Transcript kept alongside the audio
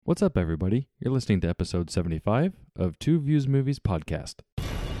What's up, everybody? You're listening to episode 75 of Two Views Movies Podcast.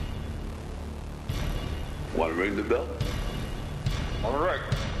 Want to ring the bell? All right.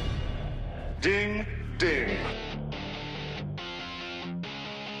 Ding, ding.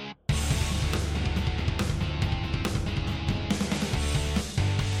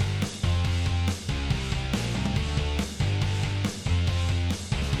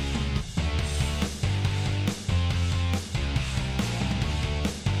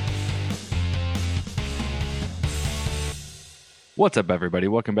 What's up, everybody?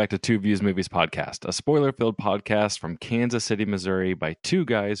 Welcome back to Two Views Movies Podcast, a spoiler-filled podcast from Kansas City, Missouri by two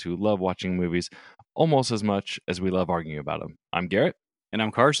guys who love watching movies almost as much as we love arguing about them. I'm Garrett. And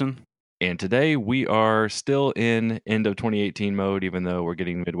I'm Carson. And today we are still in end of 2018 mode, even though we're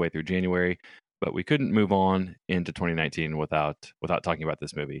getting midway through January. But we couldn't move on into 2019 without talking about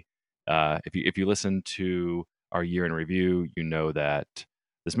this movie. If you listen to our year in review, you know that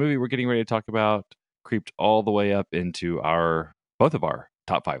this movie we're getting ready to talk about creeped all the way up into both of our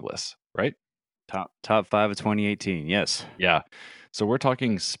top 5 lists, right? Top 5 of 2018, yes. Yeah. So we're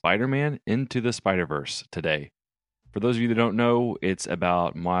talking Spider-Man Into the Spider-Verse today. For those of you that don't know, it's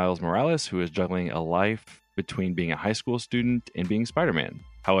about Miles Morales, who is juggling a life between being a high school student and being Spider-Man.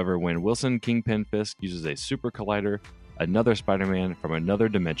 However, when Wilson Kingpin Fisk uses a super collider, another Spider-Man from another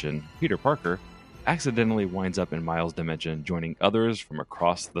dimension, Peter Parker, accidentally winds up in Miles' dimension, joining others from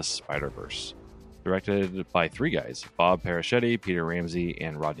across the Spider-Verse. Directed by 3 guys, Bob Paraschetti, Peter Ramsey,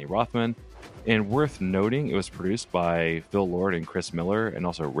 and Rodney Rothman. And worth noting, it was produced by Phil Lord and Chris Miller, and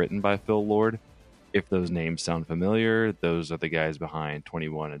also written by Phil Lord. If those names sound familiar, those are the guys behind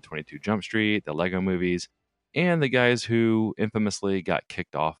 21 and 22 Jump Street, the Lego movies, and the guys who infamously got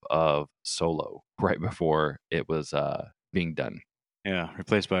kicked off of Solo right before it was being done. Yeah,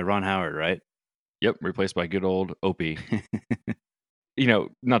 replaced by Ron Howard, right? Yep, replaced by good old Opie. You know,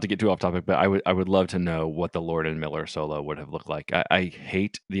 not to get too off topic, but I would love to know what the Lord and Miller Solo would have looked like. I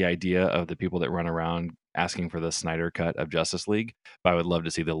hate the idea of the people that run around asking for the Snyder cut of Justice League, but I would love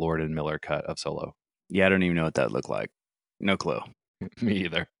to see the Lord and Miller cut of Solo. Yeah, I don't even know what that looked like. No clue. Me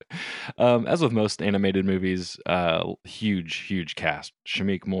either. As with most animated movies, huge cast.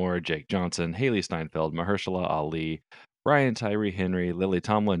 Shamik Moore, Jake Johnson, Haley Steinfeld, Mahershala Ali, Brian Tyree Henry, Lily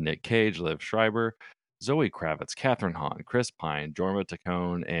Tomlin, Nick Cage, Liv Schreiber, Zoe Kravitz, Catherine Hahn, Chris Pine, Jorma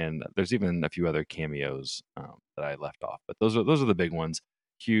Taccone, and there's even a few other cameos that I left off. But those are the big ones.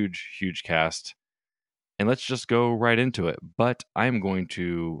 Huge cast. And let's just go right into it. But I'm going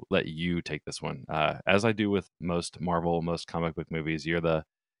to let you take this one, as I do with most Marvel, most comic book movies. You're the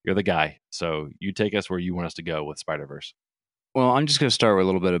guy, so you take us where you want us to go with Spider-Verse. Well, I'm just going to start with a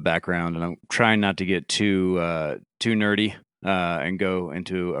little bit of background, and I'm trying not to get too nerdy and go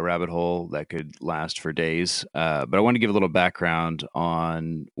into a rabbit hole that could last for days. But I want to give a little background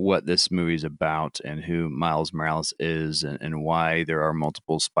on what this movie is about and who Miles Morales is and why there are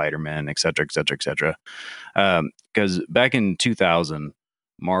multiple Spider-Men, et cetera, et cetera, et cetera. Because back in 2000,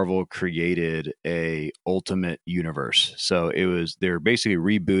 Marvel created a Ultimate Universe. So they're basically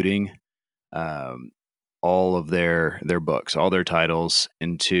rebooting all of their books, all their titles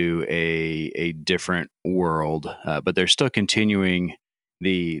into a different world, but they're still continuing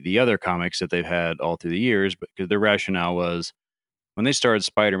the other comics that they've had all through the years. But because their rationale was when they started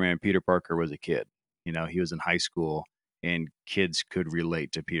Spider-Man, Peter Parker was a kid. You know, he was in high school, and kids could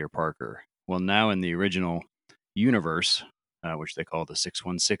relate to Peter Parker. Well, now in the original universe, which they call the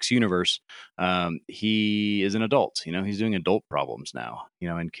 616 universe, he is an adult. You know, he's doing adult problems now, you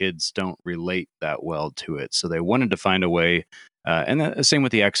know, and kids don't relate that well to it. So they wanted to find a way, and the same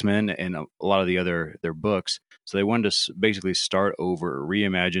with the X-Men and a lot of their books. So they wanted to basically start over,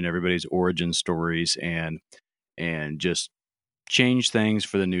 reimagine everybody's origin stories and just change things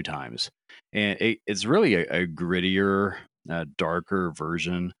for the new times. And it's really a grittier, darker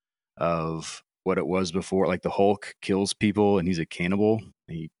version of what it was before. Like the Hulk kills people and he's a cannibal.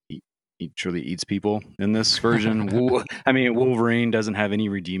 He truly eats people in this version. I mean, Wolverine doesn't have any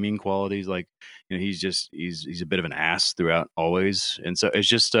redeeming qualities. Like, you know, he's a bit of an ass throughout always. And so it's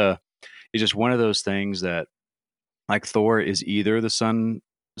just one of those things that, like, Thor is either the son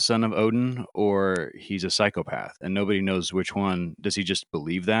of Odin or he's a psychopath, and nobody knows which one. Does he just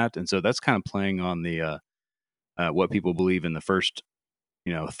believe that? And so that's kind of playing on the what people believe in the first,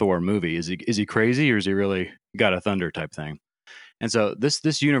 you know, Thor movie. Is he crazy, or is he really God of Thunder type thing? And so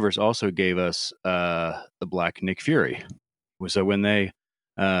this universe also gave us the Black Nick Fury. So when they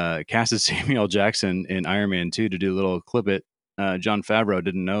casted Samuel L. Jackson in Iron Man 2 to do a little clip it, Jon Favreau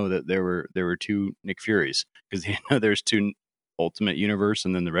didn't know that there were 2 Nick Furies, because he know there's 2 Ultimate Universe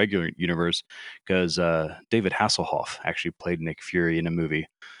and then the regular universe, because David Hasselhoff actually played Nick Fury in a movie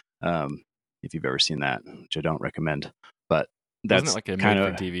If you've ever seen that, which I don't recommend, but that's Wasn't it like a kind of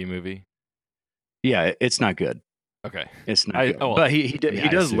made-for-TV movie? Yeah, it's not good. Okay. It's not good. Well, But he I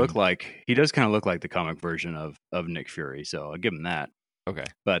does look assumed. like kind of look like the comic version of Nick Fury, so I'll give him that. Okay.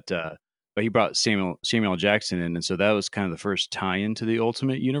 But he brought Samuel L. Jackson in, and so that was kind of the first tie-in to the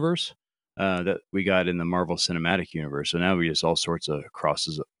Ultimate Universe that we got in the Marvel Cinematic Universe. So now we just all sorts of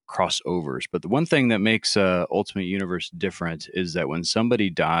crossovers. But the one thing that makes Ultimate Universe different is that when somebody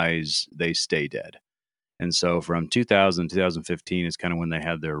dies, they stay dead. And so from 2015 is kind of when they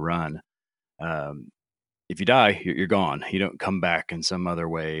had their run. If you die, you're gone. You don't come back in some other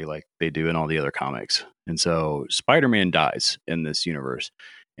way like they do in all the other comics. And so Spider-Man dies in this universe,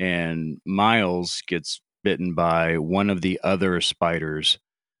 and Miles gets bitten by one of the other spiders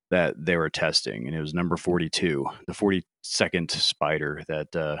that they were testing, and it was number 42, the 42nd spider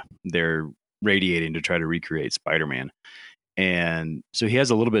that they're radiating to try to recreate Spider-Man. And so he has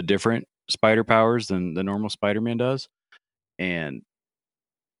a little bit different spider powers than the normal Spider-Man does. And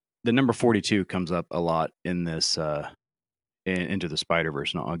the number 42 comes up a lot in this Into the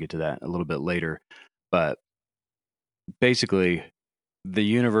Spider-Verse, and I'll get to that a little bit later. But basically, the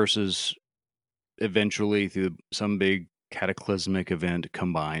universes eventually, through some big cataclysmic event,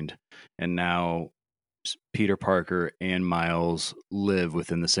 combined, and now Peter Parker and Miles live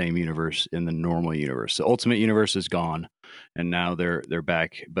within the same universe in the normal universe. The Ultimate Universe is gone, and now they're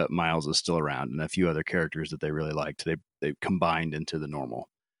back, but Miles is still around, and a few other characters that they really liked. They combined into the normal.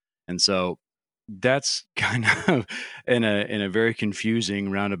 And so that's kind of in a very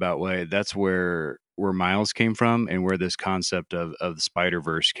confusing roundabout way. That's where Miles came from, and where this concept of the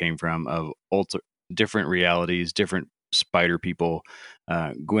Spider-Verse came from, of different realities, different spider people.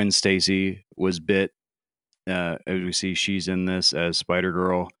 Gwen Stacy was bit. As we see, she's in this as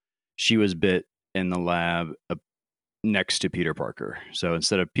Spider-Girl. She was bit in the lab next to Peter Parker. So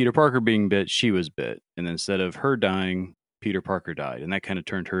instead of Peter Parker being bit, she was bit. And instead of her dying, Peter Parker died, and that kind of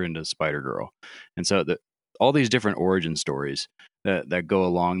turned her into Spider-Girl. And so all these different origin stories that go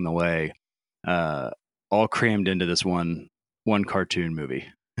along the way, all crammed into this one cartoon movie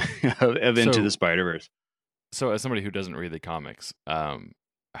of Into the Spider-Verse. So as somebody who doesn't read the comics,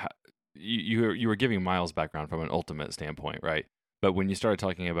 you were giving Miles background from an Ultimate standpoint, right? But when you started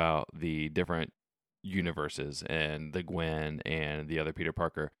talking about the different universes and the Gwen and the other Peter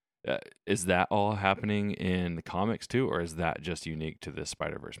Parker, is that all happening in the comics too, or is that just unique to this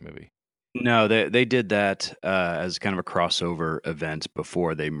Spider-Verse movie? No, they did that as kind of a crossover event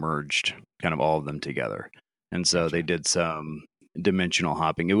before they merged kind of all of them together. And so they did some dimensional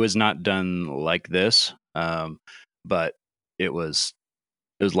hopping. It was not done like this, but it was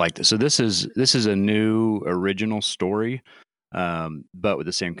like this. So this is a new original story, but with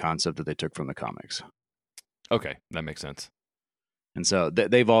the same concept that they took from the comics. Okay, that makes sense. And so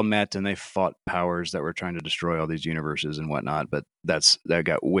they've all met, and they fought powers that were trying to destroy all these universes and whatnot. But that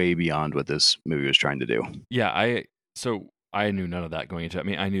got way beyond what this movie was trying to do. Yeah, I knew none of that going into it. I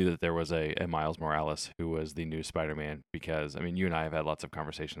mean, I knew that there was a Miles Morales who was the new Spider-Man because, I mean, you and I have had lots of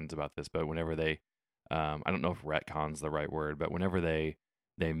conversations about this, but whenever they, I don't know if retcon's the right word, but whenever they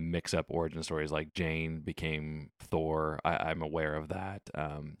mix up origin stories, like Jane became Thor, I'm aware of that.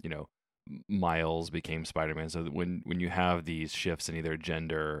 Miles became Spider-Man. So that when you have these shifts in either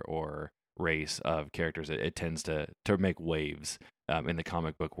gender or race of characters, it tends to make waves in the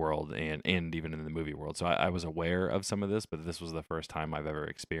comic book world and even in the movie world. So I was aware of some of this, but this was the first time I've ever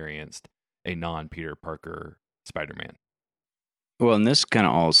experienced a non-Peter Parker Spider-Man. Well, and this kind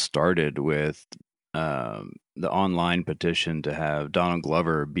of all started with the online petition to have Donald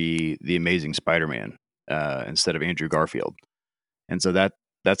Glover be the Amazing Spider-Man instead of Andrew Garfield. And so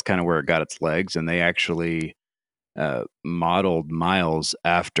that's kind of where it got its legs, and they actually modeled Miles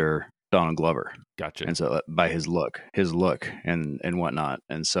after Donald Glover. Gotcha. And so by his look and whatnot.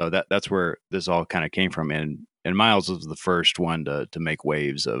 And so that's where this all kind of came from. And Miles was the first one to make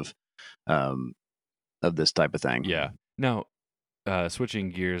waves of this type of thing. Yeah. Now,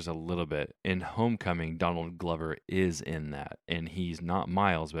 switching gears a little bit, in Homecoming, Donald Glover is in that, and he's not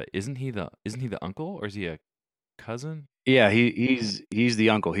Miles, but isn't he the uncle, or is he a cousin? Yeah, he's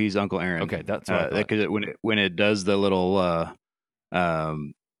the uncle. He's Uncle Aaron. Okay, that's what because when it does the little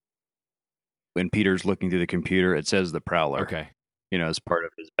when Peter's looking through the computer, it says the Prowler. Okay, as part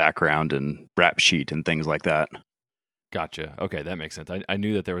of his background and rap sheet and things like that. Gotcha. Okay, that makes sense. I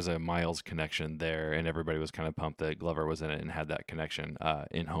knew that there was a Miles connection there, and everybody was kind of pumped that Glover was in it and had that connection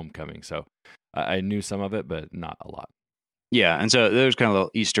in Homecoming. So I knew some of it, but not a lot. Yeah, and so there's kind of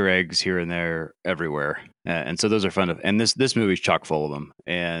little Easter eggs here and there everywhere, and so those are fun. And this movie's chock full of them,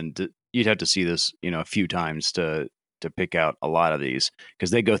 and you'd have to see this, a few times to to pick out a lot of these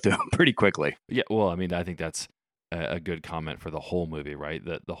because they go through them pretty quickly. Yeah, well, I mean, I think that's a good comment for the whole movie, right?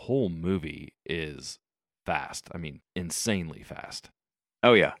 That the whole movie is fast. I mean, insanely fast.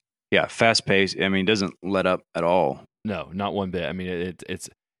 Oh yeah, yeah, fast paced. I mean, doesn't let up at all. No, not one bit. I mean, it's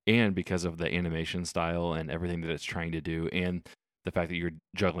and because of the animation style and everything that it's trying to do, and the fact that you're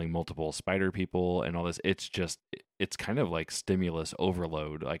juggling multiple spider people and all this, it's kind of like stimulus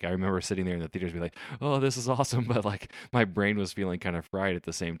overload. Like I remember sitting there in the theaters, be like, "Oh, this is awesome," but like my brain was feeling kind of fried at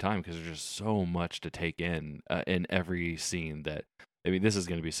the same time because there's just so much to take in every scene that. I mean, this is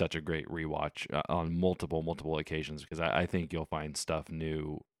going to be such a great rewatch on multiple occasions because I think you'll find stuff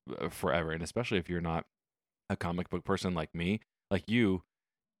new forever, and especially if you're not a comic book person like me, like you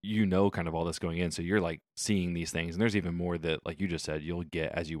know kind of all this going in, so you're like seeing these things, and there's even more that, like you just said, you'll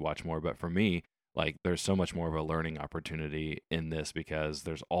get as you watch more. But for me, like there's so much more of a learning opportunity in this because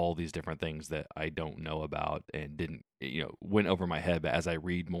there's all these different things that I don't know about and didn't, went over my head. But as I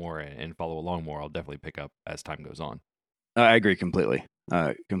read more and follow along more, I'll definitely pick up as time goes on. I agree completely,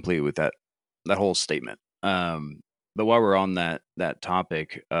 completely with that whole statement. But while we're on that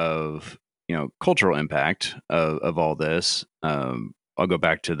topic of cultural impact of all this, I'll go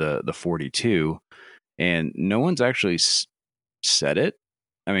back to the 42, and no one's actually said it.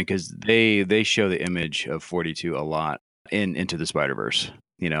 I mean, because they show the image of 42 a lot in Into the Spider-Verse.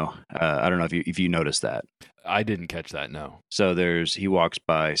 I don't know if you noticed that. I didn't catch that. No. So he walks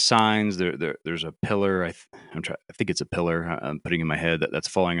by signs. There's a pillar. I think it's a pillar. I'm putting in my head that's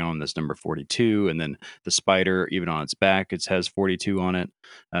falling on this number 42, and then the spider, even on its back, it has 42 on it.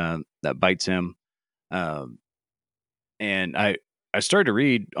 That bites him. And I started to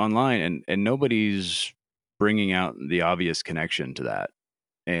read online, and nobody's bringing out the obvious connection to that.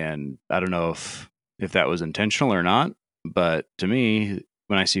 And I don't know if that was intentional or not, but to me,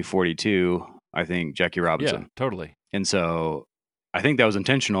 when I see 42, I think Jackie Robinson. Yeah, totally. And so I think that was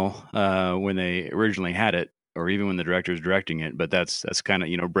intentional when they originally had it, or even when the director is directing it. But that's kind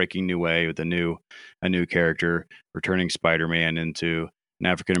of breaking new way with a new character, returning Spider-Man into an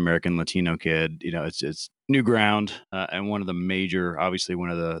African American Latino kid. It's new ground, and one of the major, obviously one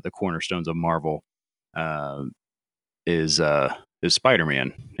of the cornerstones of Marvel is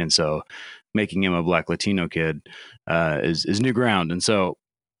Spider-Man, and so making him a Black Latino kid is new ground. And so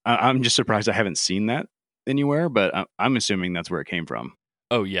I'm just surprised I haven't seen that anywhere, but I'm assuming that's where it came from.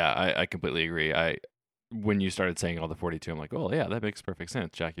 Oh yeah, I completely agree. When you started saying all the 42, I'm like, oh yeah, that makes perfect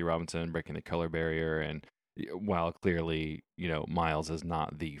sense. Jackie Robinson breaking the color barrier, and while clearly Miles is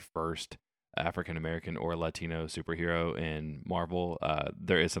not the first African American or Latino superhero in Marvel,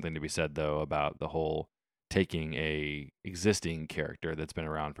 there is something to be said though about the whole taking a existing character that's been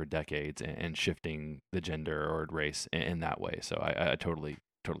around for decades and shifting the gender or race in that way. So I totally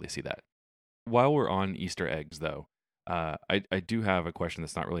see that. While we're on Easter eggs, though, I do have a question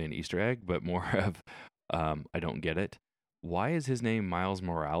that's not really an Easter egg, but more of I don't get it. Why is his name Miles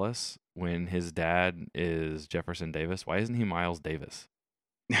Morales when his dad is Jefferson Davis? Why isn't he Miles Davis?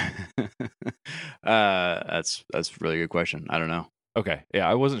 That's a really good question. I don't know. Okay, yeah,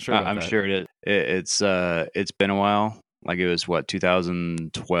 I wasn't sure. I'm sure it is. It's been a while. Like it was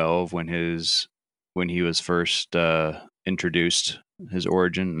 2012 when he was first introduced, his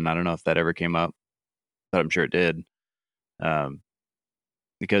origin, and I don't know if that ever came up, but I'm sure it did.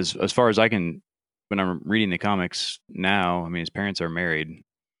 Because as far as when I'm reading the comics now, I mean, his parents are married,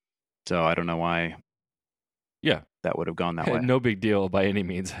 so I don't know why. Yeah, that would have gone that way. No big deal by any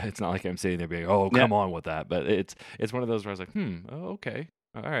means. It's not like I'm sitting there being, oh, come on with that. But it's one of those where I was like, oh, okay,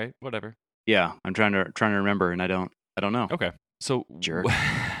 all right, whatever. Yeah, I'm trying to remember, and I don't know. Okay, so jerk.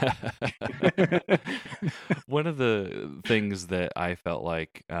 One of the things that I felt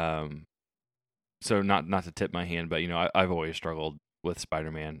like, so not to tip my hand, but I've always struggled with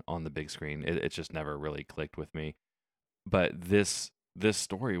Spider-Man on the big screen. It's just never really clicked with me. But this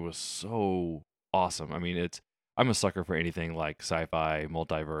story was so awesome. I mean, I'm a sucker for anything like sci-fi,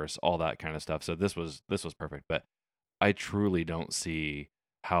 multiverse, all that kind of stuff. So this was perfect. But I truly don't see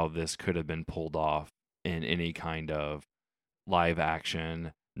how this could have been pulled off in any kind of live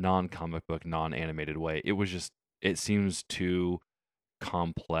action, non-comic book, non-animated way. It seems too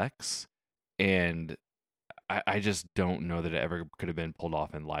complex, and I just don't know that it ever could have been pulled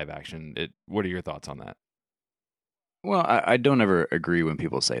off in live action. What are your thoughts on that? Well, I don't ever agree when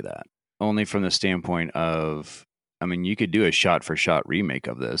people say that. Only from the standpoint of, I mean, you could do a shot-for-shot remake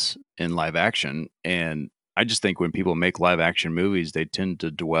of this in live action, and I just think when people make live action movies, they tend to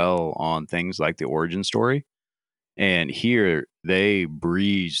dwell on things like the origin story. And here they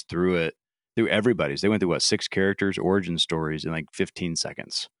breezed through everybody's. They went through 6 characters' origin stories in like 15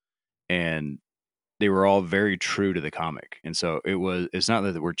 seconds. And they were all very true to the comic. And so it's not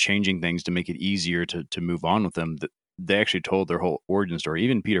that we're changing things to make it easier to move on with them. They actually told their whole origin story.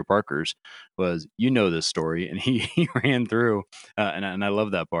 Even Peter Parker's was, this story, and he ran through, and I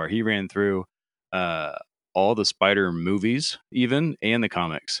love that part. He ran through all the Spider movies, even, and the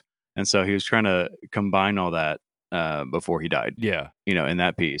comics, and so he was trying to combine all that before he died. Yeah, In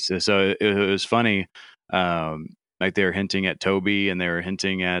that piece. So it was funny. Like they were hinting at Toby, and they were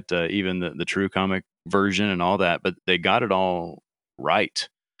hinting at even the true comic version and all that, but they got it all right.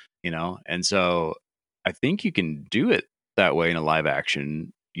 And so I think you can do it that way in a live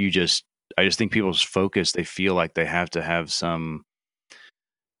action. I just think people's focus, they feel like they have to have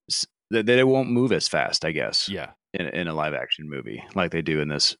that it won't move as fast, I guess. yeah, In a live action movie like they do in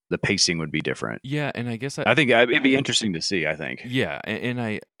this. The pacing would be different. yeah. And I guess I think it'd be interesting to see, I think. Yeah, and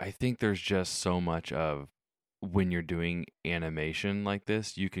I think there's just so much of when you're doing animation like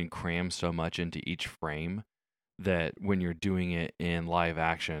this, you can cram so much into each frame that when you're doing it in live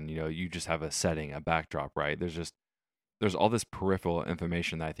action, you just have a setting, a backdrop, right? There's all this peripheral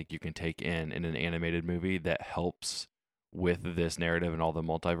information that I think you can take in an animated movie that helps with this narrative and all the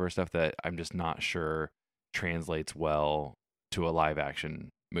multiverse stuff that I'm just not sure translates well to a live action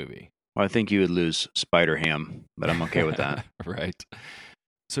movie. Well, I think you would lose Spider-Ham, but I'm okay with that. Right.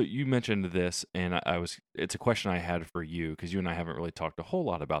 So you mentioned this, and it's a question I had for you, because you and I haven't really talked a whole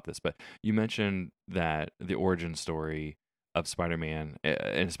lot about this, but you mentioned that the origin story of Spider-Man,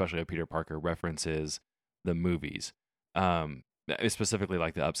 and especially of Peter Parker, references the movies, specifically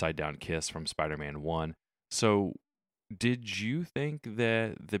like the upside down kiss from Spider-Man 1. So did you think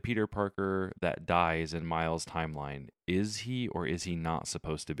that the Peter Parker that dies in Miles' timeline, is he or is he not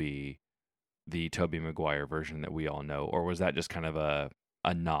supposed to be the Tobey Maguire version that we all know? Or was that just kind of a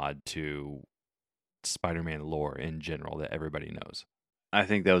nod to Spider-Man lore in general that everybody knows? I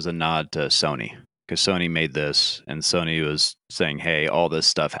think that was a nod to Sony, because Sony made this, and Sony was saying, hey, all this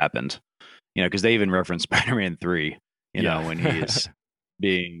stuff happened. Because they even referenced Spider-Man 3, when he is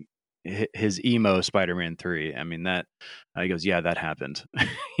being his emo Spider-Man 3. I mean, that he goes, yeah, that happened.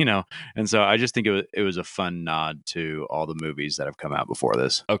 And so I just think it was a fun nod to all the movies that have come out before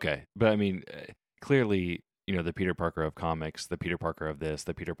this. Okay, but I mean, clearly, the Peter Parker of comics, the Peter Parker of this,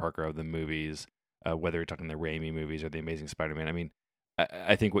 the Peter Parker of the movies, whether you're talking the Raimi movies or the Amazing Spider-Man, I mean,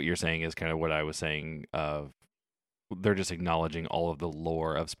 I think what you're saying is kind of what I was saying of, they're just acknowledging all of the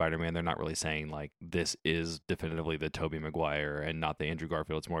lore of Spider-Man. They're not really saying like this is definitively the Tobey Maguire and not the Andrew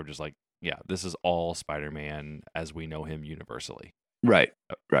Garfield. It's more of just like, yeah, this is all Spider-Man as we know him universally. Right.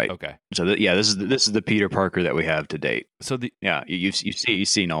 Okay. So this is the Peter Parker that we have to date. So you've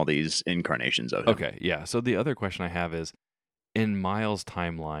seen all these incarnations of him. Okay, yeah. So the other question I have is, in Miles'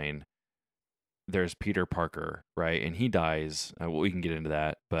 timeline, there's Peter Parker, right? And he dies. We can get into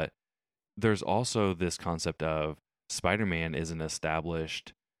that, but there's also this concept of Spider-Man is an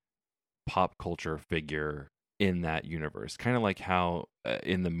established pop culture figure in that universe. Kind of like how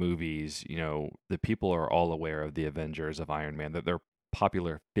in the movies, the people are all aware of the Avengers, of Iron Man, that they're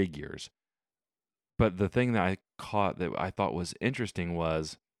popular figures. But the thing that I caught that I thought was interesting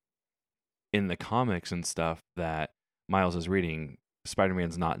was in the comics and stuff that Miles is reading,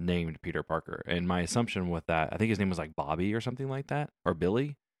 Spider-Man's not named Peter Parker. And my assumption with that, I think his name was like Bobby or something like that, or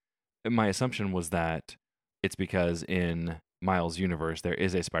Billy. And my assumption was that it's because in Miles' universe, there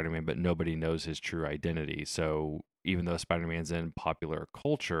is a Spider-Man, but nobody knows his true identity. So even though Spider-Man's in popular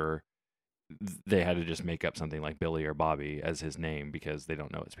culture, they had to just make up something like Billy or Bobby as his name because they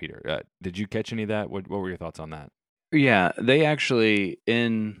don't know it's Peter. Did you catch any of that? What were your thoughts on that? Yeah, they actually,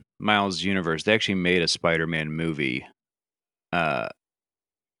 in Miles' universe, they actually made a Spider-Man movie,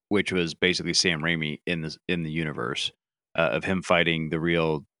 which was basically Sam Raimi in the universe of him fighting the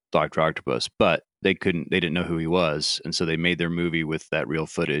real Dr. Octopus, but they didn't know who he was, and so they made their movie with that real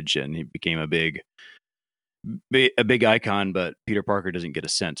footage, and he became a big icon. But Peter Parker doesn't get a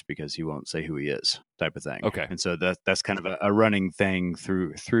cent because he won't say who he is, type of thing. Okay, and so that's kind of a running thing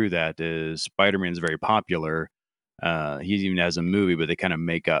through that is Spider-Man's very popular. He even has a movie, but they kind of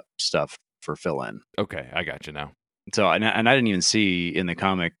make up stuff for fill in. Okay, I got you now. So and I didn't even see in the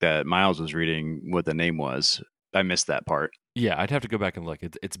comic that Miles was reading what the name was. I missed that part. Yeah, I'd have to go back and look.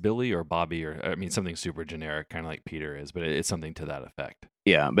 It's Billy or Bobby, or I mean something super generic, kind of like Peter is, but it's something to that effect.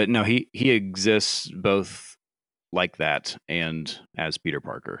 Yeah, but no, he exists both like that and as Peter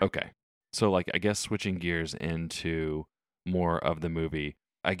Parker. Okay, so like I guess switching gears into more of the movie,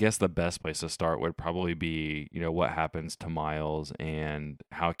 I guess the best place to start would probably be what happens to Miles and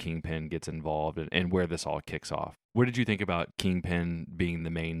how Kingpin gets involved and where this all kicks off. What did you think about Kingpin being the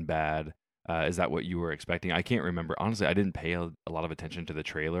main bad Is that what you were expecting? I can't remember. Honestly, I didn't pay a lot of attention to the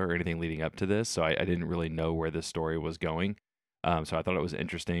trailer or anything leading up to this, so I didn't really know where this story was going. So I thought it was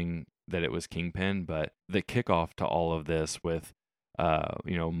interesting that it was Kingpin, but the kickoff to all of this with,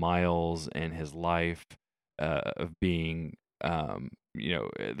 Miles and his life of being,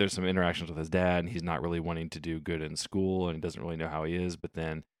 there's some interactions with his dad, and he's not really wanting to do good in school, and he doesn't really know how he is. But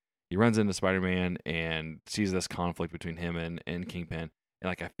then he runs into Spider-Man and sees this conflict between him and Kingpin. And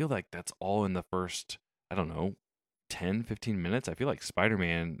like, I feel like that's all in the first, I don't know, 10, 15 minutes. I feel like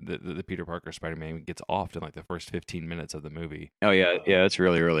Spider-Man, the Peter Parker Spider-Man gets off in like the first 15 minutes of the movie. Oh yeah, that's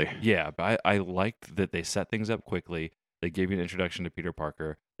really early. Yeah, but I liked that they set things up quickly. They gave you an introduction to Peter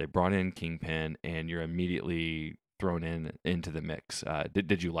Parker. They brought in Kingpin, and you're immediately thrown into the mix.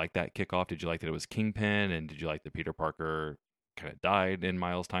 Did you like that kickoff? Did you like that it was Kingpin, and did you like that Peter Parker kind of died in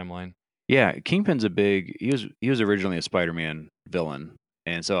Miles' timeline? Yeah, Kingpin's he was originally a Spider-Man villain,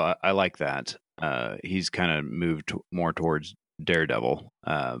 and so I like that. He's kind of moved more towards Daredevil,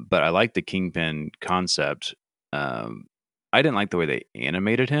 but I like the Kingpin concept. I didn't like the way they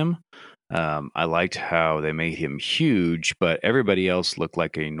animated him. I liked how they made him huge, but everybody else looked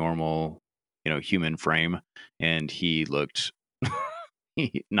like a normal, human frame, and he looked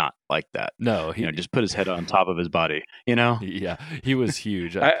not like that. No, he just put his head on top of his body. Yeah, he was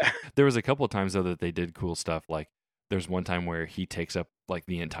huge. There was a couple of times though that they did cool stuff. Like there's one time where he takes up like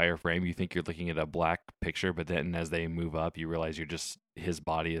the entire frame. You think you're looking at a black picture, but then as they move up, you realize his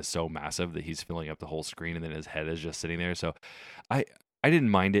body is so massive that he's filling up the whole screen, and then his head is just sitting there. So I didn't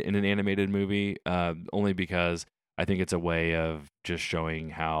mind it in an animated movie, only because I think it's a way of just showing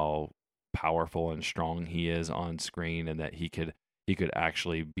how powerful and strong he is on screen, and that he could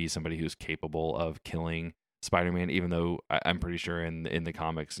actually be somebody who's capable of killing Spider-Man, even though I'm pretty sure in the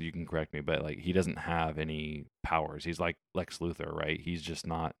comics, you can correct me, but like he doesn't have any powers. He's like Lex Luthor, right? He's just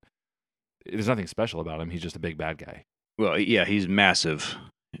not. There's nothing special about him. He's just a big bad guy. Well, yeah, he's massive.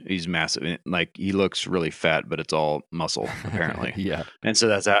 He's massive. Like he looks really fat, but it's all muscle apparently. Yeah, and so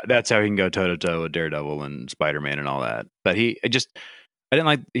that's how he can go toe to toe with Daredevil and Spider-Man and all that. But I didn't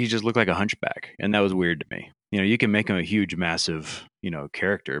like. He just looked like a hunchback, and that was weird to me. You can make him a huge, massive,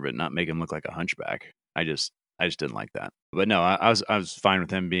 character, but not make him look like a hunchback. I just didn't like that. But no, I was fine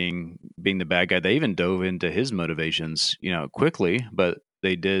with him being the bad guy. They even dove into his motivations, quickly, but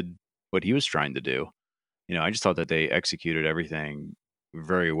they did what he was trying to do. I just thought that they executed everything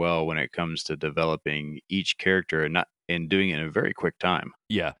very well when it comes to developing each character and doing it in a very quick time.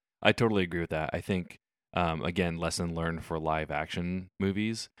 Yeah, I totally agree with that. I think again, lesson learned for live action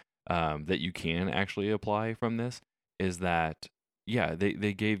movies that you can actually apply from this is that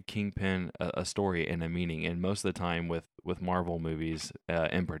they gave Kingpin a story and a meaning, and most of the time with Marvel movies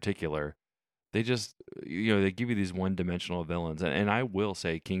in particular, they just they give you these one-dimensional villains, and I will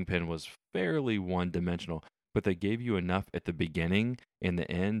say Kingpin was fairly one-dimensional, but they gave you enough at the beginning and the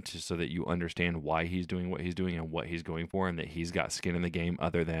end so that you understand why he's doing what he's doing and what he's going for, and that he's got skin in the game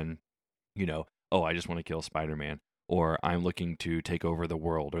other than oh, I just want to kill Spider-Man, or I'm looking to take over the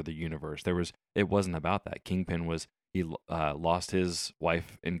world or the universe. It wasn't about that. Kingpin he lost his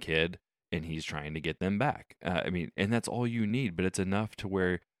wife and kid, and he's trying to get them back. And that's all you need, but it's enough to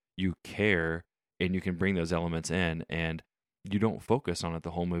where you care and you can bring those elements in, and you don't focus on it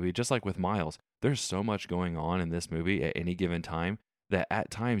the whole movie. Just like with Miles, there's so much going on in this movie at any given time that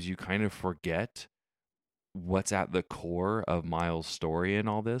at times you kind of forget what's at the core of Miles' story and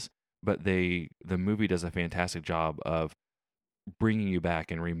all this. But the movie does a fantastic job of bringing you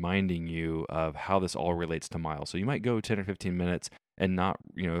back and reminding you of how this all relates to Miles. So you might go 10 or 15 minutes and not,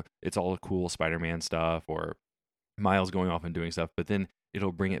 it's all cool Spider-Man stuff or Miles going off and doing stuff, but then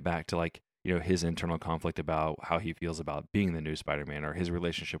it'll bring it back to like, his internal conflict about how he feels about being the new Spider-Man, or his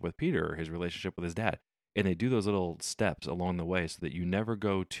relationship with Peter, or his relationship with his dad. And they do those little steps along the way so that you never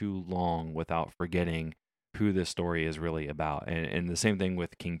go too long without forgetting who this story is really about. And the same thing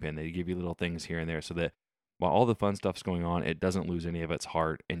with Kingpin. They give you little things here and there so that while all the fun stuff's going on, it doesn't lose any of its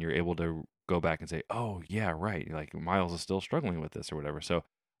heart, and you're able to go back and say, oh yeah, right, like Miles is still struggling with this or whatever. So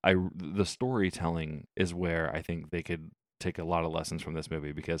the storytelling is where I think they could take a lot of lessons from this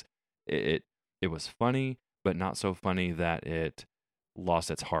movie, because it was funny, but not so funny that it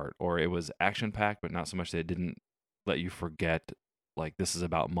lost its heart, or it was action packed, but not so much that it didn't let you forget like this is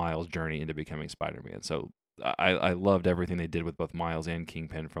about Miles' journey into becoming Spider-Man. So I loved everything they did with both Miles and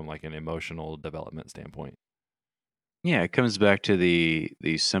Kingpin from like an emotional development standpoint. Yeah, it comes back to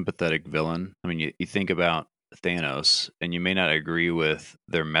the sympathetic villain. I mean, you think about Thanos, and you may not agree with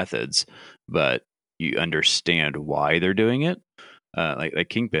their methods, but you understand why they're doing it. Like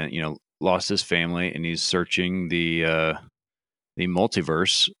Kingpin, lost his family, and he's searching the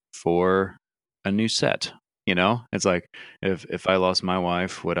multiverse for a new set. It's like if I lost my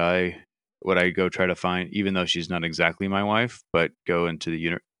wife, would I go try to find, even though she's not exactly my wife, but go into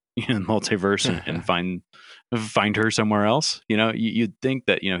the multiverse and find her somewhere else? You'd think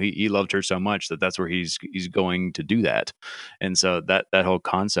that he loved her so much that that's where he's going to do that, and so that whole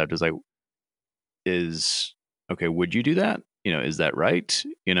concept is like, is okay. Would you do that? Is that right?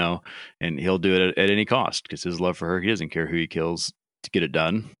 And he'll do it at any cost because his love for her. He doesn't care who he kills to get it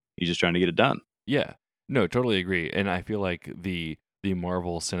done. He's just trying to get it done. Yeah, no, totally agree. And I feel like the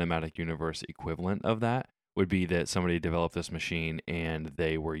Marvel Cinematic Universe equivalent of that would be that somebody developed this machine and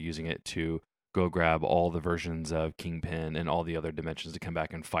they were using it to go grab all the versions of Kingpin and all the other dimensions to come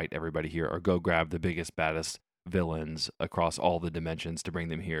back and fight everybody here, or go grab the biggest, baddest villains across all the dimensions to bring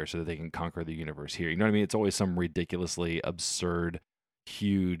them here so that they can conquer the universe here. You know what I mean? It's always some ridiculously absurd,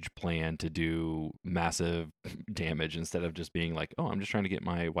 huge plan to do massive damage instead of just being like, oh, I'm just trying to get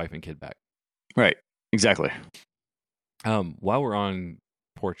my wife and kid back. Right. Exactly. While we're on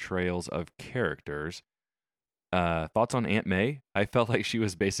portrayals of characters, thoughts on Aunt May? I felt like she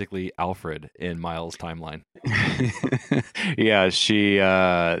was basically Alfred in Miles' timeline. Yeah,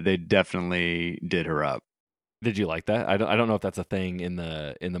 they definitely did her up. Did you like that? I don't know if that's a thing in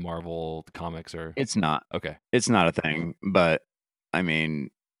the Marvel comics or. It's not. Okay. It's not a thing, but I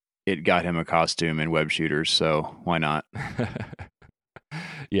mean, it got him a costume and web shooters, so why not?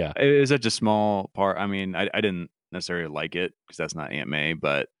 Yeah. It was such a small part. I mean, I didn't necessarily like it because that's not Aunt May,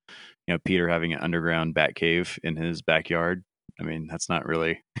 but Peter having an underground bat cave in his backyard. I mean, that's not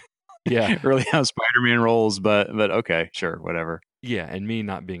really, really how Spider-Man rolls. But okay, sure, whatever. Yeah, and me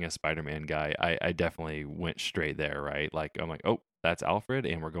not being a Spider-Man guy, I definitely went straight there, right? Like I'm like, oh, that's Alfred,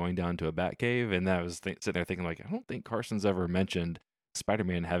 and we're going down to a bat cave, and I was sitting there thinking like, I don't think Carson's ever mentioned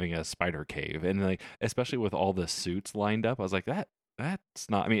Spider-Man having a spider cave, and like especially with all the suits lined up, I was like, that's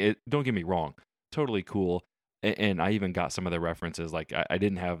not. I mean, don't get me wrong, totally cool. And I even got some of the references. Like I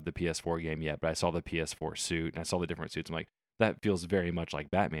didn't have the PS4 game yet, but I saw the PS4 suit and I saw the different suits. I'm like, that feels very much like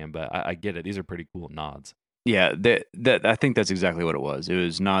Batman. But I get it. These are pretty cool nods. Yeah, that I think that's exactly what it was. It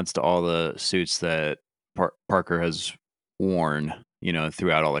was nods to all the suits that Parker has worn,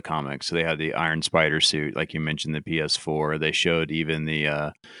 throughout all the comics. So they had the Iron Spider suit, like you mentioned, the PS4. They showed even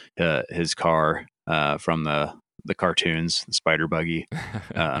the his car from the cartoons, the Spider Buggy.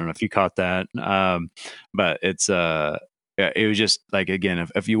 I don't know if you caught that, but it's it was just like, again,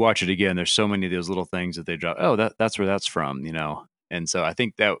 if you watch it again, there's so many of those little things that they drop. Oh, that's where that's from, And so I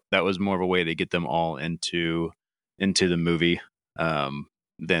think that was more of a way to get them all into the movie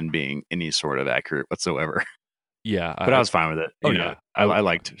than being any sort of accurate whatsoever. Yeah, but I was fine with it. Yeah, I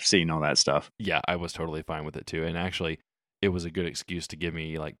liked seeing all that stuff. Yeah, I was totally fine with it too. And actually, it was a good excuse to give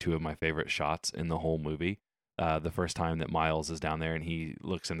me like two of my favorite shots in the whole movie. The first time that Miles is down there and he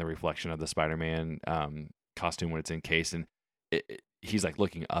looks in the reflection of the Spider-Man costume when it's encased, and he's like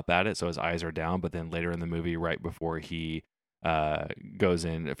looking up at it, so his eyes are down. But then later in the movie, right before he goes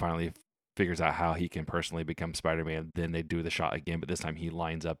in, it finally figures out how he can personally become Spider-Man, then they do the shot again, but this time he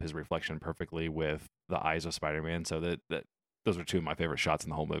lines up his reflection perfectly with the eyes of Spider-Man. So that those are two of my favorite shots in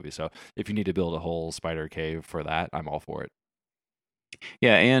the whole movie. So if you need to build a whole spider cave for that, I'm all for it.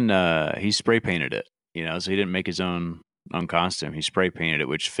 Yeah, and he spray painted it. So he didn't make his own costume. He spray painted it,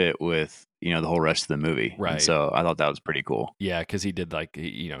 which fit with the whole rest of the movie. Right. And so I thought that was pretty cool. Yeah, because he did like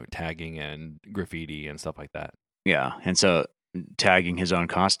tagging and graffiti and stuff like that. Yeah, and so tagging his own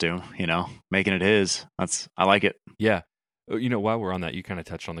costume, making it his. I like it. Yeah, while we're on that, you kind of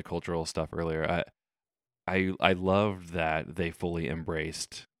touched on the cultural stuff earlier. I loved that they fully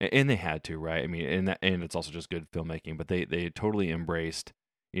embraced, and they had to, right? I mean, and it's also just good filmmaking, but they totally embraced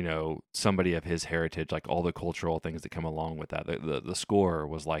somebody of his heritage, like all the cultural things that come along with that. The score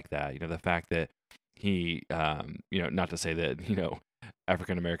was like that. The fact that he, not to say that,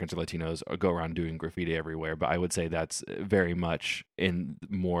 African Americans or Latinos go around doing graffiti everywhere, but I would say that's very much in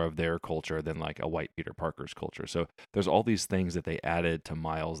more of their culture than like a white Peter Parker's culture. So there's all these things that they added to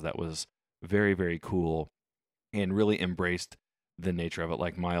Miles that was very, very cool and really embraced the nature of it.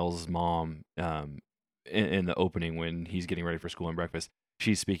 Like Miles' mom, in the opening when he's getting ready for school and breakfast,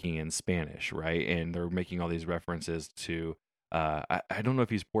 she's speaking in Spanish, right? And they're making all these references to, I don't know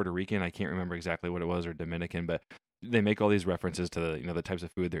if he's Puerto Rican. I can't remember exactly what it was, or Dominican, but they make all these references to the types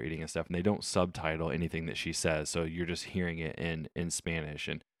of food they're eating and stuff, and they don't subtitle anything that she says. So you're just hearing it in Spanish.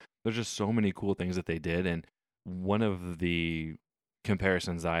 And there's just so many cool things that they did. And one of the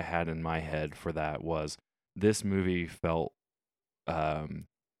comparisons I had in my head for that was this movie felt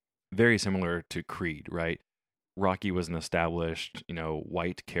very similar to Creed, right? Rocky was an established,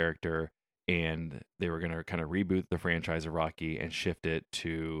 white character, and they were going to kind of reboot the franchise of Rocky and shift it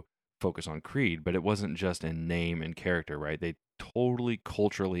to focus on Creed. But it wasn't just in name and character, right? They totally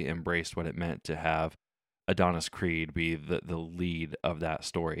culturally embraced what it meant to have Adonis Creed be the lead of that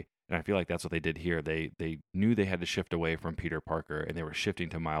story. And I feel like that's what they did here. They knew they had to shift away from Peter Parker, and they were shifting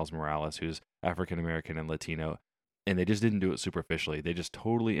to Miles Morales, who's African American and Latino. And they just didn't do it superficially. They just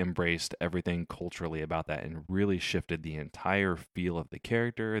totally embraced everything culturally about that and really shifted the entire feel of the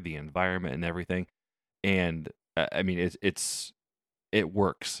character, the environment, and everything. And I mean, it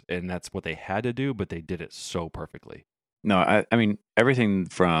works, and that's what they had to do, but they did it so perfectly. No, I mean, everything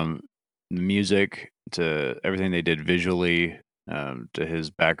from the music to everything they did visually, to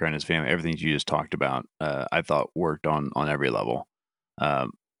his background, his family, everything you just talked about, I thought worked on every level.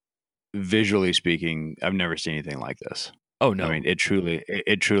 Visually speaking, I've never seen anything like this. Oh no! I mean, it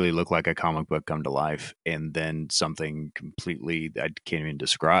truly looked like a comic book come to life, and then something completely I can't even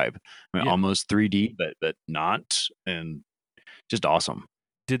describe. I mean, almost 3D, but not, and just awesome.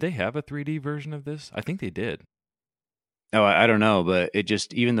 Did they have a 3D version of this? I think they did. Oh, I don't know, but it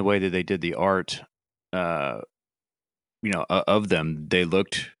just even the way that they did the art, of them, they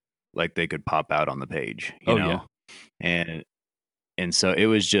looked like they could pop out on the page. You know? Yeah. And so it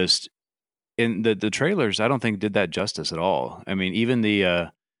was just in the trailers. I don't think did that justice at all. I mean, even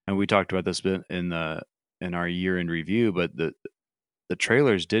and we talked about this in our year in review, but the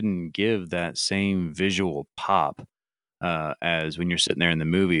trailers didn't give that same visual pop as when you're sitting there in the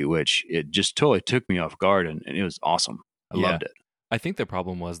movie, which it just totally took me off guard, and it was awesome. I loved it. I think the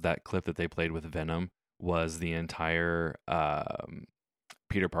problem was that clip that they played with Venom was the entire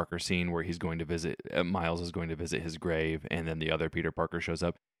Peter Parker scene where he's going to visit, Miles is going to visit his grave, and then the other Peter Parker shows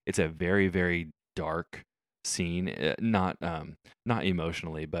up. It's a very, very dark scene, not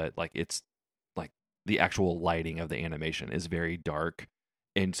emotionally, but like it's like the actual lighting of the animation is very dark.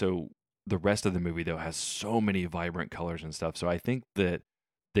 And so the rest of the movie, though, has so many vibrant colors and stuff. So I think that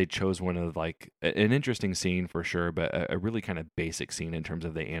they chose one of like an interesting scene for sure, but a really kind of basic scene in terms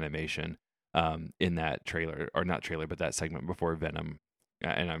of the animation in that trailer, or not trailer, but that segment before Venom.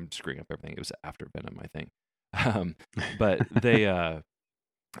 And I'm screwing up everything. It was after Venom, I think. But they,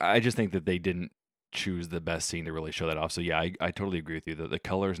 I just think that they didn't choose the best scene to really show that off. So yeah, I totally agree with you. The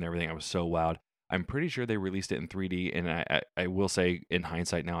colors and everything, I was so wowed. I'm pretty sure they released it in 3D, and I will say in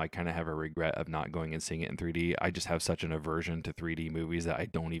hindsight now, I kind of have a regret of not going and seeing it in 3D. I just have such an aversion to 3D movies that I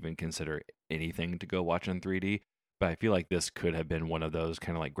don't even consider anything to go watch in 3D. But I feel like this could have been one of those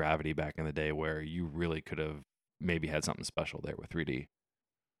kind of like Gravity back in the day where you really could have maybe had something special there with 3D.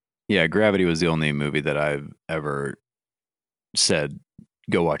 Yeah, Gravity was the only movie that I've ever said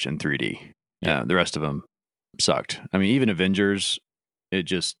go watch in 3D. Yeah, the rest of them sucked. I mean, even Avengers,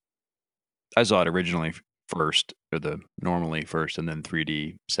 I saw it originally first, or normally first, and then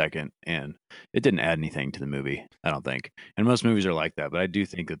 3D second, and it didn't add anything to the movie, I don't think. And most movies are like that, but I do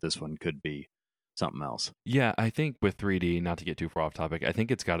think that this one could be something else. Yeah, I think with 3D, not to get too far off topic, I think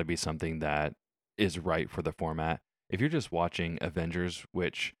it's got to be something that is right for the format. If you're just watching Avengers,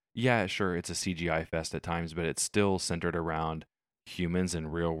 which, yeah, sure, it's a CGI fest at times, but it's still centered around humans in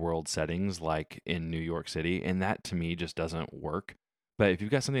real world settings like in New York City, and that to me just doesn't work. But if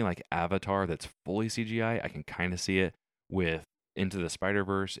you've got something like Avatar that's fully CGI, I can kind of see it. With Into the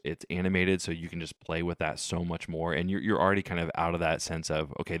Spider-Verse, it's animated, so you can just play with that so much more. And you're already kind of out of that sense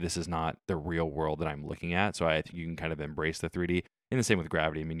of, okay, this is not the real world that I'm looking at. So I think you can kind of embrace the 3D. And the same with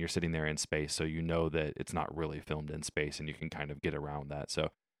Gravity. I mean, you're sitting there in space, so you know that it's not really filmed in space, and you can kind of get around that. So,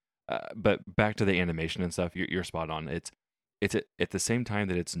 but back to the animation and stuff, you're spot on. It's at the same time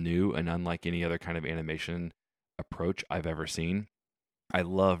that it's new and unlike any other kind of animation approach I've ever seen. I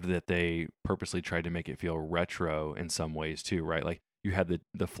loved that they purposely tried to make it feel retro in some ways too, right? Like you had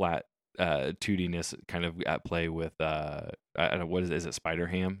the flat 2D-ness kind of at play with I don't know, what is it,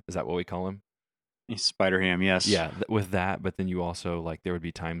 Spider-Ham? Is that what we call him? Spider-Ham, yes. Yeah, with that, but then you also like there would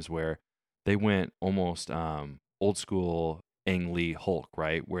be times where they went almost old school Ang Lee Hulk,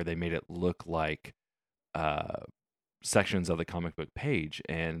 right? Where they made it look like sections of the comic book page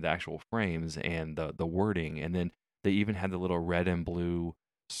and the actual frames and the wording, and then they even had the little red and blue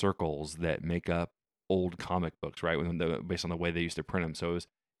circles that make up old comic books, right? Based on the way they used to print them. So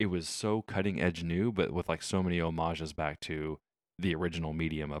it was so cutting edge new, but with like so many homages back to the original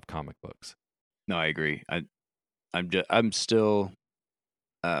medium of comic books. No, I agree. I'm still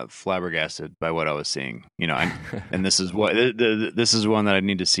flabbergasted by what I was seeing. You know, and this is this is one that I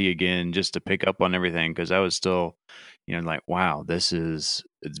need to see again just to pick up on everything, because I was still, like, wow, it's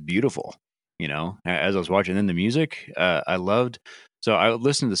beautiful. As I was watching, then the music, I loved. So I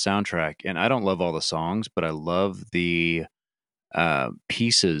listened to the soundtrack, and I don't love all the songs, but I love the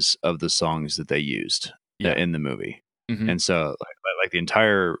pieces of the songs that they used Yeah. in the movie. Mhm. And so like the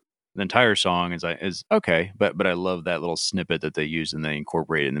entire song is okay, but I love that little snippet that they used and they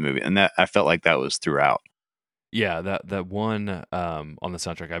incorporated in the movie, and that I felt like that was throughout. Yeah, that one on the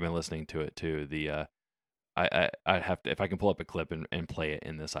soundtrack, I've been listening to it too. The I have to, if I can pull up a clip and play it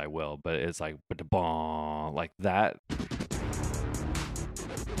in this, I will. But it's like ba-da-bong, like that.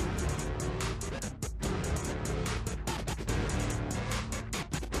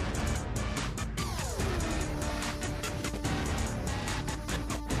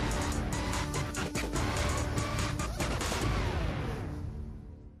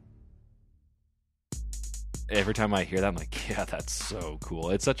 Every time I hear that, I'm like, yeah, that's so cool.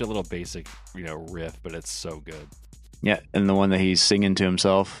 It's such a little basic, riff, but it's so good. Yeah, and the one that he's singing to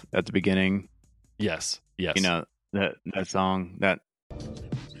himself at the beginning. Yes. That song that.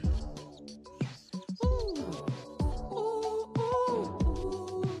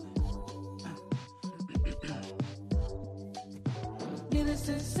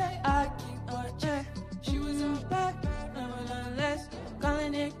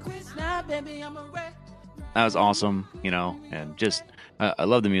 That was awesome, and just I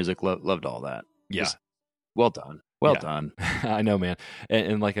love the music, loved all that. Yeah. Just well done, done. I know, man.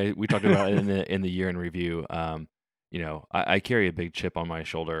 And like we talked about in the year in review, I carry a big chip on my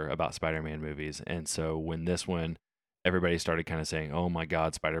shoulder about Spider-Man movies, and so when this one, everybody started kind of saying, "Oh my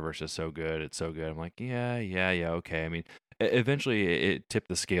God, Spider-Verse is so good, it's so good." I'm like, yeah, okay. I mean, eventually it tipped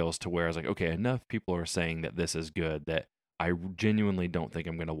the scales to where I was like, okay, enough people are saying that this is good that I genuinely don't think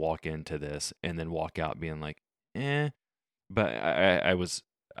I'm going to walk into this and then walk out being like, eh. But I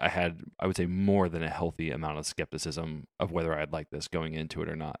had, I would say, more than a healthy amount of skepticism of whether I'd like this going into it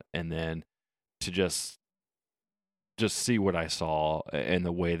or not. And then to just see what I saw and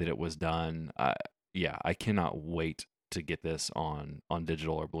the way that it was done, I cannot wait to get this on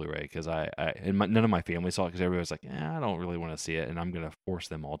digital or Blu-ray, because none of my family saw it because everybody was like, I don't really want to see it, and I'm going to force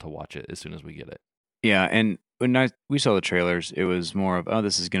them all to watch it as soon as we get it. Yeah, and when we saw the trailers, it was more of, oh,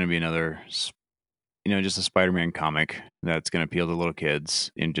 this is going to be another, just a Spider-Man comic that's going to appeal to little kids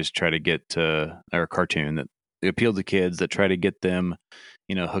and just try to get to, or a cartoon that appeal to kids that try to get them,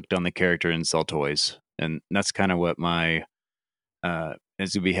 hooked on the character and sell toys. And that's kind of what my, it's going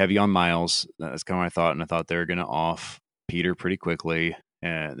to be heavy on Miles. That's kind of what I thought. And I thought they were going to off Peter pretty quickly.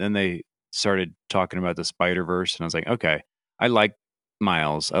 And then they started talking about the Spider-Verse. And I was like, okay, I like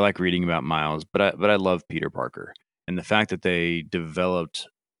Miles. I like reading about Miles, but I love Peter Parker. And the fact that they developed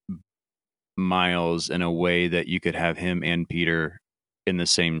Miles in a way that you could have him and Peter in the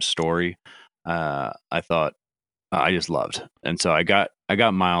same story, I thought I just loved. And so I got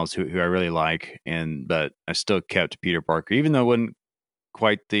Miles, who I really like, but I still kept Peter Parker, even though it wasn't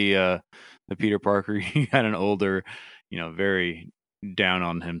quite the Peter Parker. He had an older, very down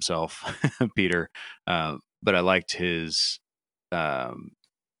on himself Peter, but I liked his.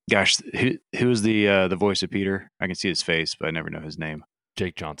 Gosh, who was the voice of Peter? I can see his face, but I never know his name.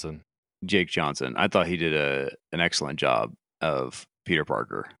 Jake Johnson. I thought he did an excellent job of Peter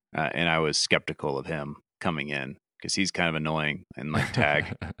Parker, and I was skeptical of him coming in because he's kind of annoying and like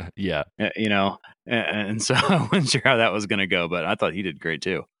tag. Yeah, and so I wasn't sure how that was going to go, but I thought he did great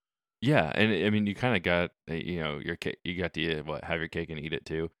too. Yeah, and I mean, you kind of got you got to have your cake and eat it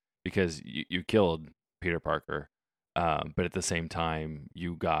too, because you killed Peter Parker. But at the same time,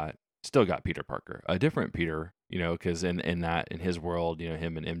 you still got Peter Parker, a different Peter, because in his world,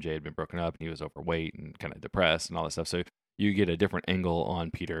 him and MJ had been broken up and he was overweight and kind of depressed and all that stuff. So you get a different angle on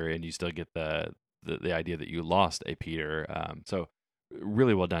Peter, and you still get the idea that you lost a Peter. So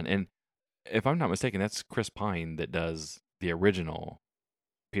really well done. And if I'm not mistaken, that's Chris Pine that does the original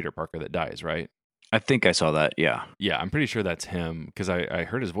Peter Parker that dies, right? I think I saw that. Yeah. Yeah, I'm pretty sure that's him, because I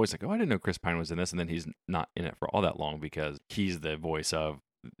heard his voice like, oh, I didn't know Chris Pine was in this. And then he's not in it for all that long because he's the voice of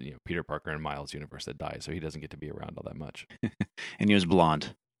Peter Parker in Miles' universe that dies. So he doesn't get to be around all that much. And he was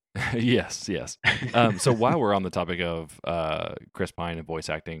blonde. Yes. So while we're on the topic of Chris Pine and voice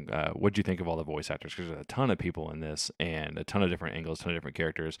acting, what do you think of all the voice actors? Because there's a ton of people in this and a ton of different angles, a ton of different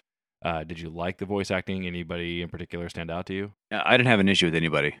characters. Did you like the voice acting? Anybody in particular stand out to you? I didn't have an issue with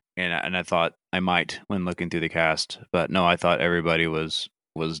anybody, and I thought I might when looking through the cast, but no, I thought everybody was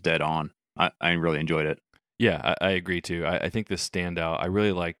dead on. I really enjoyed it. Yeah, I agree too. I think the standout, I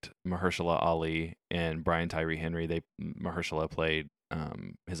really liked Mahershala Ali and Brian Tyree Henry. Mahershala played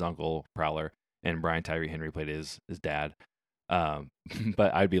his uncle Prowler, and Brian Tyree Henry played his dad.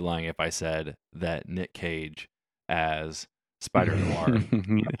 But I'd be lying if I said that Nick Cage as Spider-Noir.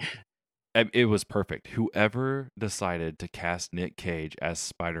 It was perfect. Whoever decided to cast Nick Cage as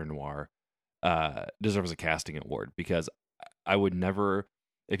Spider-Noir deserves a casting award, because I would never,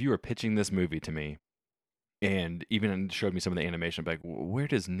 if you were pitching this movie to me and even showed me some of the animation, I'd be like, where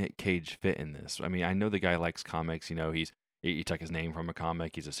does Nick Cage fit in this? I mean, I know the guy likes comics, he took his name from a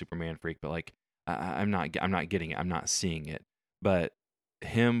comic, he's a Superman freak, but like, I'm not getting it. I'm not seeing it. But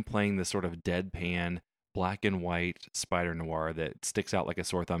him playing this sort of deadpan, black and white spider noir that sticks out like a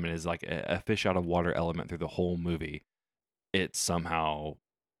sore thumb and is like a fish out of water element through the whole movie, it somehow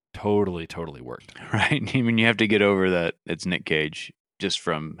totally worked. Right. I mean, you have to get over that it's Nick Cage just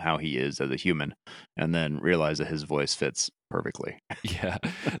from how he is as a human, and then realize that his voice fits perfectly. Yeah.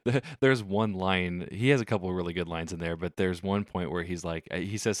 There's one line, he has a couple of really good lines in there, but there's one point where he's like,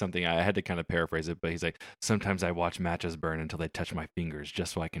 he says something, I had to kind of paraphrase it, but he's like, sometimes I watch matches burn until they touch my fingers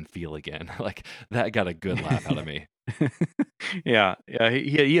just so I can feel again. Like, that got a good laugh out of me. Yeah.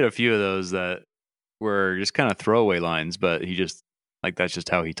 He had a few of those that were just kind of throwaway lines, but he just, like, that's just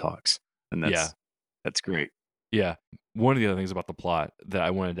how he talks. And that's great. Yeah. One of the other things about the plot that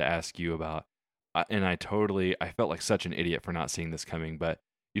I wanted to ask you about, and I felt like such an idiot for not seeing this coming, but,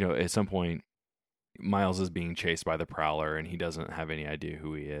 at some point, Miles is being chased by the Prowler, and he doesn't have any idea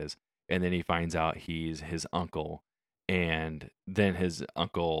who he is. And then he finds out he's his uncle, and then his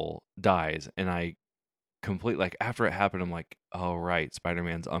uncle dies. And I after it happened, I'm like, oh, right,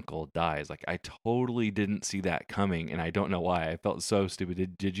 Spider-Man's uncle dies. Like, I totally didn't see that coming, and I don't know why. I felt so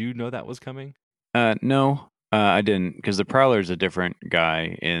stupid. Did you know that was coming? No. I didn't, because the Prowler's a different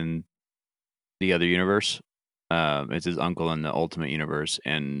guy in the other universe. It's his uncle in the Ultimate Universe,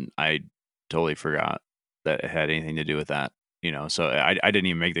 and I totally forgot that it had anything to do with that. So I didn't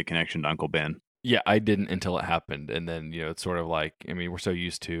even make the connection to Uncle Ben. Yeah, I didn't until it happened, and then it's sort of like, I mean, we're so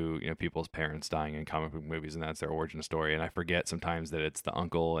used to people's parents dying in comic book movies, and that's their origin story, and I forget sometimes that it's the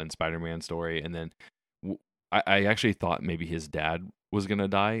uncle and Spider-Man story, and then I actually thought maybe his dad was going to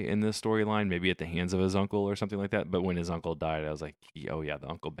die in this storyline, maybe at the hands of his uncle or something like that. But when his uncle died, I was like, oh yeah, the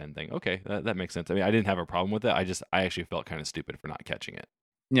Uncle Ben thing. Okay, that makes sense. I mean, I didn't have a problem with it. I actually felt kind of stupid for not catching it.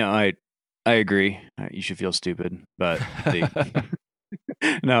 Yeah, I agree. You should feel stupid, but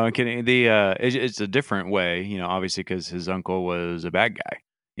no, I'm kidding. It's a different way, obviously, because his uncle was a bad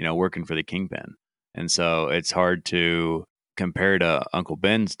guy, working for the Kingpin. And so it's hard to compare to Uncle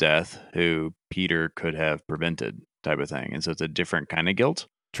Ben's death, who Peter could have prevented, type of thing. And so it's a different kind of guilt.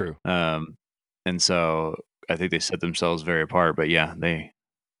 True. And so I think they set themselves very apart. But yeah, they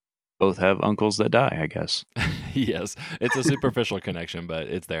both have uncles that die, I guess. Yes. It's a superficial connection, but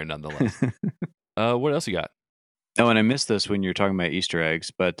it's there nonetheless. What else you got? Oh, and I missed this when you were talking about Easter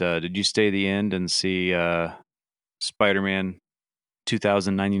eggs, but did you stay the end and see Spider-Man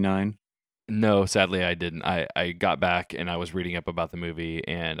 2099? No, sadly I didn't. I got back and I was reading up about the movie,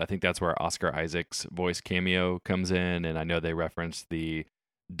 and I think that's where Oscar Isaac's voice cameo comes in, and I know they referenced the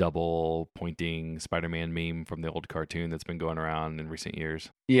double pointing Spider-Man meme from the old cartoon that's been going around in recent years.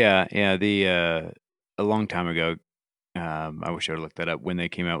 Yeah. A long time ago, I wish I would have looked that up, when they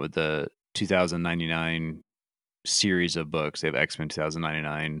came out with the 2099 series of books. They have X-Men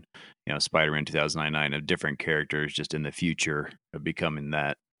 2099, Spider-Man 2099, of different characters just in the future of becoming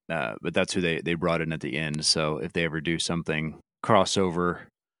that. But that's who they brought in at the end. So if they ever do something crossover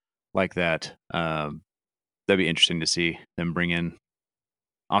like that, that'd be interesting to see them bring in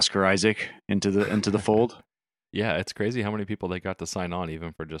Oscar Isaac into the fold. Yeah, it's crazy how many people they got to sign on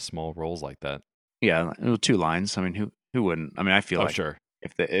even for just small roles like that. Yeah, 2 lines. I mean, who wouldn't? I mean, I feel like sure.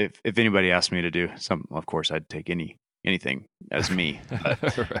 If anybody asked me to do something, of course I'd take anything as me.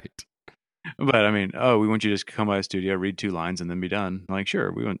 But, right. But I mean, we want you to just come by the studio, read 2 lines, and then be done. I'm like,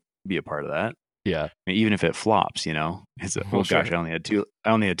 sure, we wouldn't be a part of that. Yeah. I mean, even if it flops, it's Well, gosh, sure. I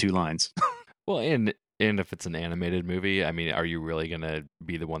only had 2 lines. Well, and if it's an animated movie, I mean, are you really gonna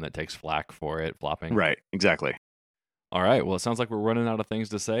be the one that takes flack for it flopping? Right. Exactly. All right. Well, it sounds like we're running out of things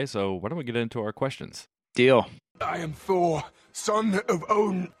to say, so why don't we get into our questions? Deal. I am Thor, son of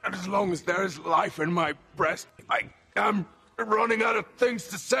Odin, and as long as there is life in my breast, I am running out of things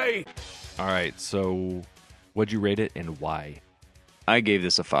to say. All right. So, what'd you rate it and why? I gave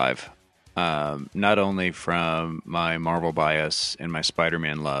this a 5. Not only from my Marvel bias and my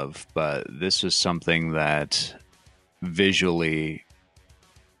Spider-Man love, but this was something that visually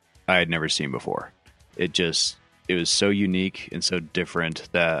I had never seen before. It was so unique and so different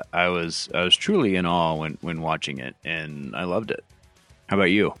that I was truly in awe when watching it, and I loved it. How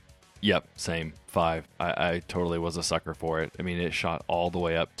about you? Yep, same 5. I totally was a sucker for it. I mean, it shot all the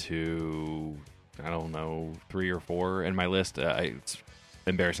way up to, I don't know, 3 or 4 in my list. It's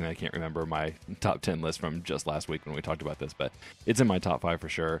embarrassing that I can't remember my top 10 list from just last week when we talked about this, but it's in my top 5 for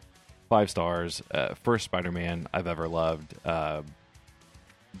sure. 5 stars. First Spider-Man I've ever loved.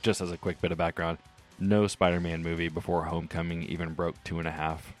 Just as a quick bit of background, no Spider-Man movie before Homecoming even broke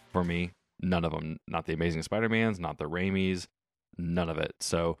 2.5 for me. None of them. Not the Amazing Spider-Mans, not the Raimis, none of it.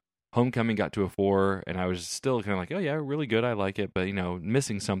 So Homecoming got to a 4, and I was still kind of like, oh yeah, really good. I like it, but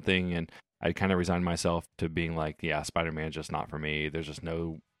missing something, and I kind of resigned myself to being like, yeah, Spider-Man's just not for me. There's just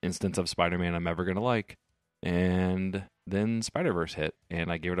no instance of Spider-Man I'm ever gonna like. And then Spider-Verse hit,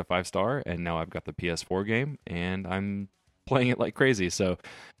 and I gave it a 5-star, and now I've got the PS4 game, and I'm playing it like crazy. So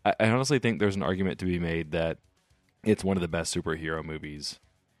I honestly think there's an argument to be made that it's one of the best superhero movies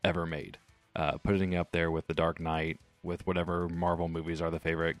ever made. Putting it up there with The Dark Knight, with whatever Marvel movies are the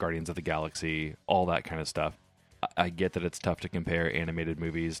favorite, Guardians of the Galaxy, all that kind of stuff. I get that it's tough to compare animated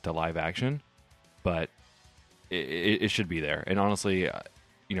movies to live action, but it should be there. And honestly,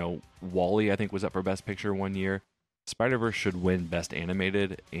 WALL-E I think was up for Best Picture one year. Spider-Verse should win Best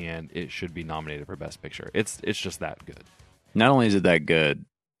Animated, and it should be nominated for Best Picture. It's just that good. Not only is it that good,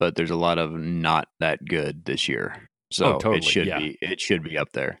 but there's a lot of not that good this year. So totally, it should be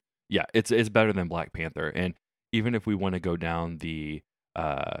up there. Yeah, it's better than Black Panther. And even if we want to go down the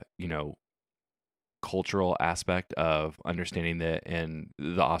cultural aspect of understanding that, and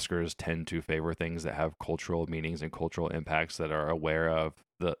the Oscars tend to favor things that have cultural meanings and cultural impacts that are aware of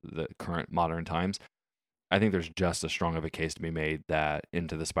the current modern times, I think there's just as strong of a case to be made that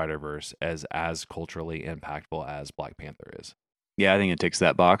Into the Spider-Verse as culturally impactful as Black Panther is. Yeah, I think it ticks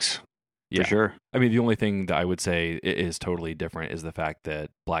that box. For sure. I mean, the only thing that I would say is totally different is the fact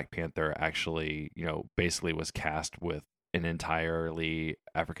that Black Panther actually, basically was cast with an entirely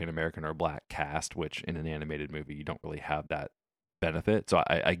African American or Black cast, which in an animated movie, you don't really have that benefit. So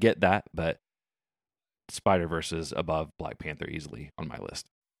I get that, but Spider-Verse is above Black Panther easily on my list.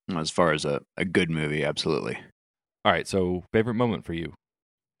 As far as a good movie, absolutely. All right, so favorite moment for you?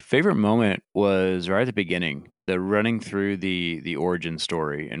 Favorite moment was right at the beginning, the running through the origin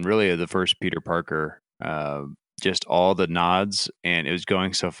story, and really the first Peter Parker, just all the nods, and it was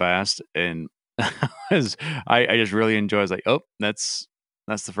going so fast, and I just really enjoyed. I was like, oh, that's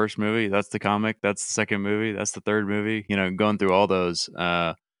the first movie, that's the comic, that's the second movie, that's the third movie. Going through all those,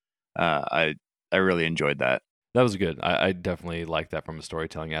 I really enjoyed that. That was good. I definitely like that from a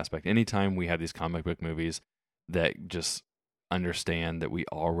storytelling aspect. Anytime we have these comic book movies that just understand that we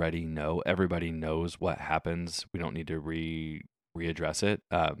already know, everybody knows what happens, we don't need to readdress it.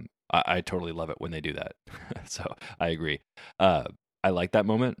 I totally love it when they do that. So I agree. I like that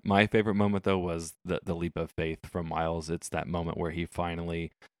moment. My favorite moment though was the leap of faith from Miles. It's that moment where he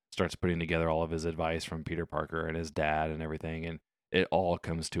finally starts putting together all of his advice from Peter Parker and his dad and everything, and it all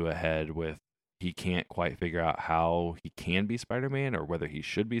comes to a head with he can't quite figure out how he can be Spider-Man, or whether he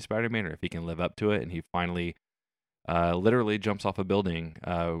should be Spider-Man, or if he can live up to it, and he finally literally jumps off a building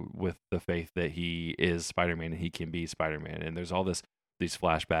with the faith that he is Spider-Man and he can be Spider-Man. And there's all these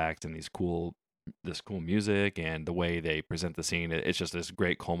flashbacks and this cool music, and the way they present the scene. It's just this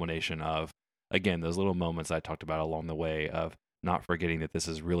great culmination of, again, those little moments I talked about along the way of not forgetting that this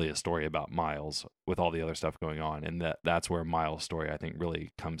is really a story about Miles with all the other stuff going on, and that's where Miles' story I think really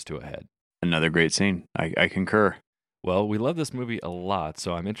comes to a head. Another great scene. I concur. Well, we love this movie a lot,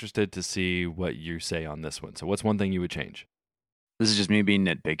 so I'm interested to see what you say on this one. So what's one thing you would change? This is just me being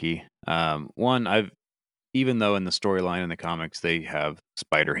nitpicky. Even though in the storyline in the comics they have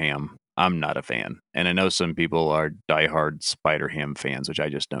Spider-Ham, I'm not a fan. And I know some people are diehard Spider-Ham fans, which I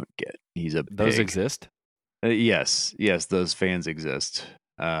just don't get. He's a Those pig. exist? Yes, those fans exist.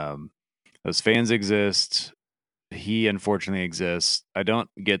 Those fans exist. He unfortunately exists. I don't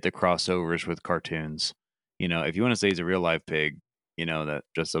get the crossovers with cartoons. If you want to say he's a real live pig, that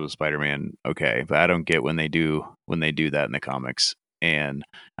just up as Spider-Man, okay. But I don't get when they do that in the comics. And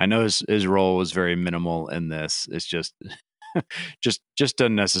I know his role was very minimal in this. It's just just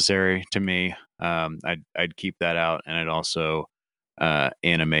unnecessary to me. I'd keep that out, and I'd also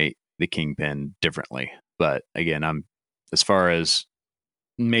animate the Kingpin differently. But again, as far as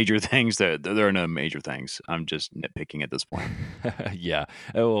major things, there are no major things. I'm just nitpicking at this point. Yeah.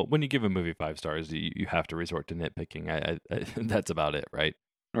 Well, when you give a movie 5 stars, you have to resort to nitpicking. I that's about it, right?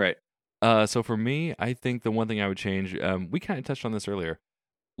 Right. So for me, I think the one thing I would change, we kind of touched on this earlier.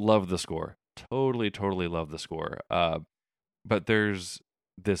 Love the score. Totally love the score. But there's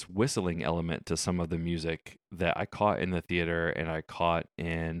this whistling element to some of the music that I caught in the theater and I caught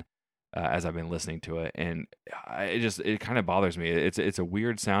in as I've been listening to it, and it kind of bothers me. It's a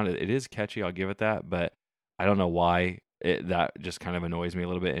weird sound. It is catchy, I'll give it that, but I don't know why that just kind of annoys me a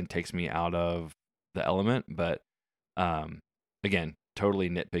little bit and takes me out of the element. But again, totally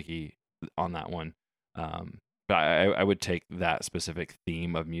nitpicky on that one. But I would take that specific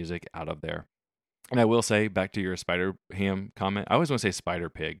theme of music out of there. And I will say, back to your Spider Ham comment, I always want to say Spider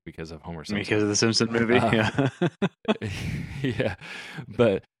Pig because of Homer Simpson. Because of the Simpson movie. Yeah. Yeah,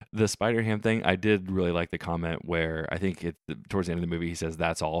 but the Spider Ham thing, I did really like the comment where I think towards the end of the movie he says,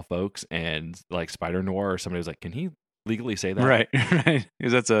 "That's all, folks," and like Spider Noir or somebody was like, "Can he legally say that?" Right.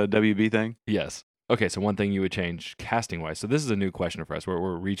 Because that's a WB thing. Yes. Okay, so one thing you would change casting wise. So this is a new question for us. We're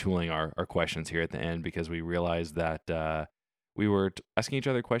retooling our questions here at the end because we realized that we were asking each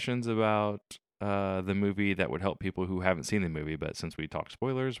other questions about the movie that would help people who haven't seen the movie. But since we talked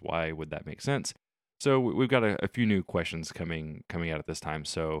spoilers, why would that make sense? So we've got a few new questions coming out at this time.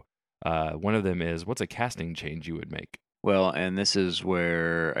 So one of them is, what's a casting change you would make? Well, and this is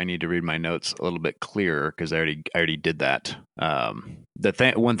where I need to read my notes a little bit clearer because I already did that.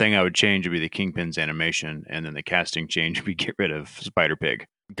 One thing I would change would be the Kingpin's animation, and then the casting change would be get rid of Spider Pig.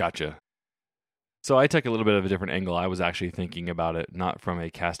 Gotcha. So I took a little bit of a different angle. I was actually thinking about it not from a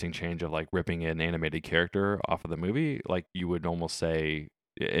casting change of like ripping an animated character off of the movie, like you would almost say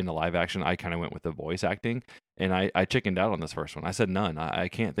in a live action. I kind of went with the voice acting, and I chickened out on this first one. I said none. I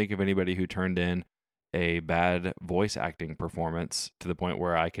can't think of anybody who turned in a bad voice acting performance to the point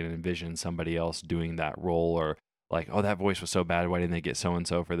where I can envision somebody else doing that role, or like, oh, that voice was so bad, why didn't they get so and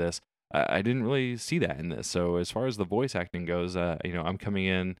so for this? I didn't really see that in this. So as far as the voice acting goes, I'm coming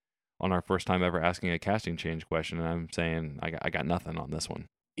in on our first time ever asking a casting change question, and I'm saying I got nothing on this one.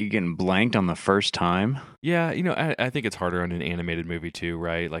 You getting blanked on the first time? Yeah, I think it's harder on an animated movie too,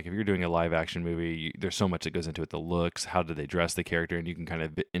 right? Like if you're doing a live action movie, there's so much that goes into it. The looks, how do they dress the character, and you can kind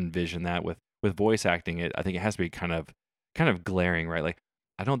of envision that. With voice acting, I think it has to be kind of glaring, right? Like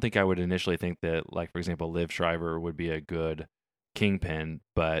I don't think I would initially think that, like for example, Liv Schreiber would be a good Kingpin,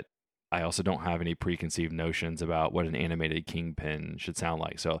 but I also don't have any preconceived notions about what an animated Kingpin should sound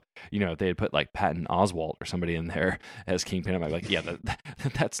like. So, if they had put like Patton Oswalt or somebody in there as Kingpin, I'm like, yeah,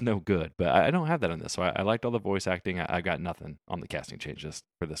 that's no good. But I don't have that in this. So I liked all the voice acting. I got nothing on the casting changes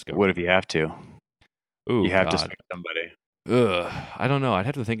for this go. What if you have to? Ooh, you have God. to pick somebody. Ugh, I don't know. I'd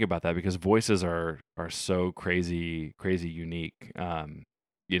have to think about that because voices are so crazy unique.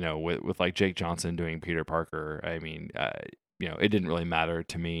 With like Jake Johnson doing Peter Parker, I mean, it didn't really matter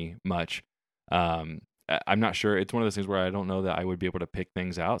to me much. I'm not sure. It's one of those things where I don't know that I would be able to pick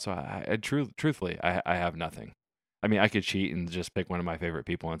things out. So truthfully, I have nothing. I mean, I could cheat and just pick one of my favorite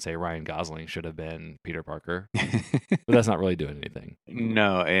people and say Ryan Gosling should have been Peter Parker, but that's not really doing anything.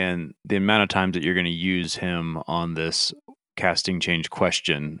 No, and the amount of times that you're going to use him on this casting change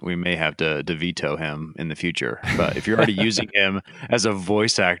question, we may have to veto him in the future. But if you're already using him as a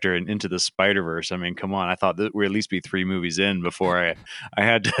voice actor in Into the Spider-Verse, I mean, come on. I thought that we'd at least be 3 movies in before I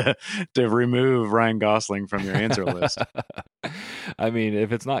had to remove Ryan Gosling from your answer list. I mean,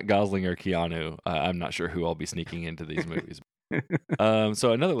 if it's not Gosling or Keanu, I'm not sure who I'll be sneaking into these movies.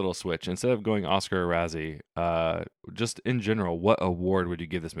 So another little switch. Instead of going Oscar or Razzie, just in general, what award would you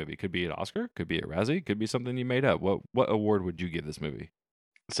give this movie? Could be an Oscar, could be a Razzie, could be something you made up. What award would you give this movie?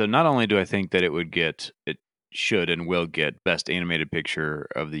 So not only do I think that it should and will get Best Animated Picture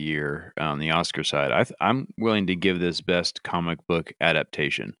of the Year on the Oscar side, I'm willing to give this Best Comic Book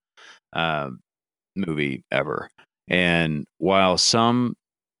Adaptation movie ever. And while some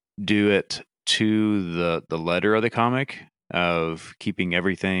do it to the letter of the comic, of keeping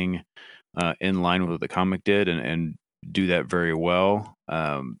everything in line with what the comic did and do that very well,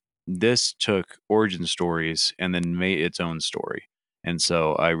 this took origin stories and then made its own story. And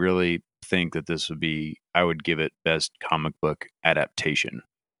so I really think that I would give it Best Comic Book Adaptation.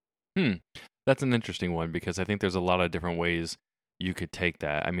 That's an interesting one because I think there's a lot of different ways you could take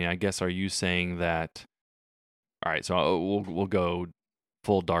that. I mean, I guess, are you saying that, all right, so we'll go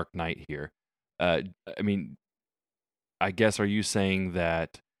full Dark Knight here. I mean, I guess, are you saying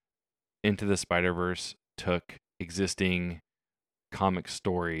that Into the Spider-Verse took existing comic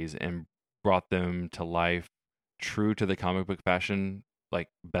stories and brought them to life true to the comic book fashion, like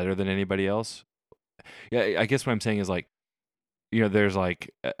better than anybody else? Yeah, I guess what I'm saying is like, there's like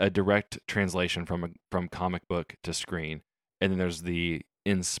a direct translation from comic book to screen, and then there's the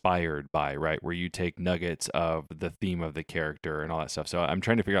inspired by, right, where you take nuggets of the theme of the character and all that stuff. So I'm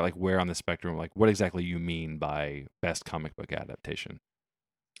trying to figure out like where on the spectrum, like what exactly you mean by Best Comic Book Adaptation.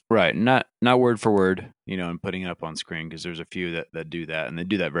 Right, not word for word, and putting it up on screen, because there's a few that do that, and they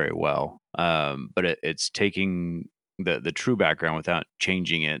do that very well. But it's taking the true background without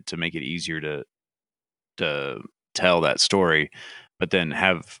changing it to make it easier to tell that story, but then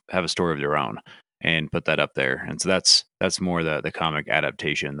have a story of their own and put that up there. And so that's more the comic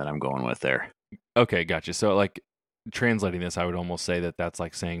adaptation that I'm going with there. Okay, gotcha. So like translating this, I would almost say that that's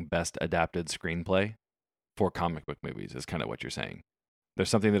like saying best adapted screenplay for comic book movies is kind of what you're saying. There's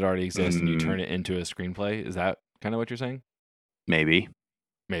something that already exists and you turn it into a screenplay. Is that kind of what you're saying? Maybe.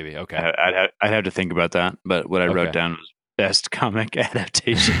 Okay. I'd have to think about that. But what I wrote down was best comic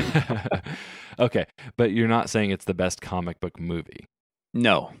adaptation. Okay, but you're not saying it's the best comic book movie.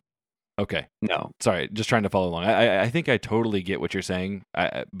 No. Okay. No. Sorry, just trying to follow along. I think I totally get what you're saying,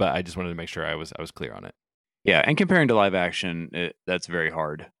 but I just wanted to make sure I was clear on it. Yeah, and comparing to live action, that's very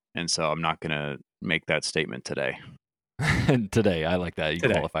hard. And so I'm not going to make that statement today. Today, I like that. You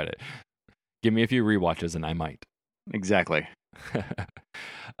qualified it. Give me a few rewatches and I might. Exactly.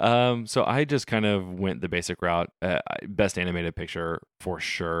 So I just kind of went the basic route. Best animated picture for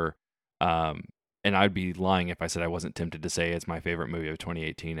sure. And I'd be lying if I said I wasn't tempted to say it's my favorite movie of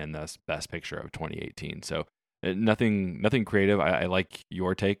 2018 and thus best picture of 2018. So nothing creative. I like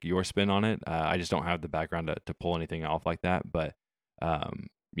your take, your spin on it. I just don't have the background to pull anything off like that. But,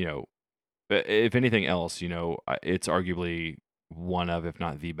 if anything else, it's arguably one of, if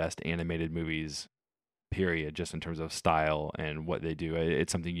not the best animated movies, period, just in terms of style and what they do.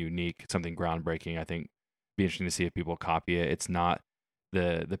 It's something unique, something groundbreaking. I think be interesting to see if people copy it. It's not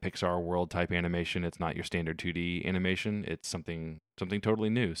the Pixar world type animation. It's not your standard 2D animation. It's something totally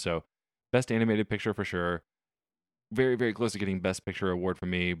new. So best animated picture for sure. Very, very close to getting best picture award for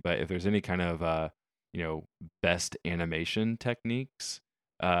me. But if there's any kind of, best animation techniques,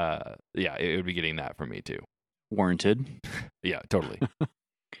 it would be getting that from me too. Warranted. Yeah, totally.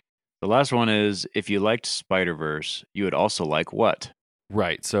 The last one is, if you liked Spider-Verse, you would also like what?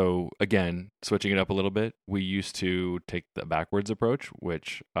 Right. So again, switching it up a little bit, we used to take the backwards approach,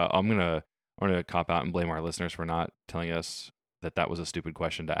 which I'm gonna cop out and blame our listeners for not telling us that was a stupid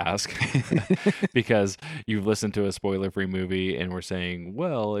question to ask, because you've listened to a spoiler-free movie and we're saying,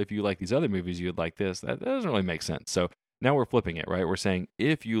 well, if you like these other movies, you'd like this. That doesn't really make sense. So now we're flipping it, right? We're saying,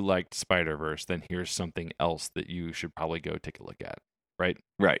 if you liked Spider-Verse, then here's something else that you should probably go take a look at, right?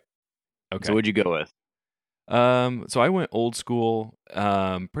 Right. Okay. So what'd you go with? So I went old school,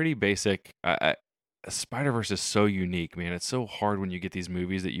 pretty basic. Spider-Verse is so unique, man. It's so hard when you get these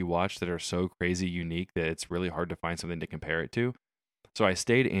movies that you watch that are so crazy unique that it's really hard to find something to compare it to. So I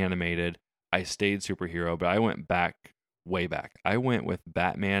stayed animated, I stayed superhero, but I went way back. I went with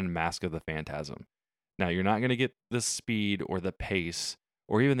Batman Mask of the Phantasm. Now, you're not going to get the speed or the pace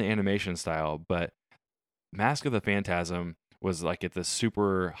or even the animation style, but Mask of the Phantasm was like at the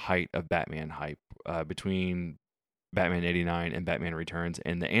super height of Batman hype between Batman 89 and Batman Returns.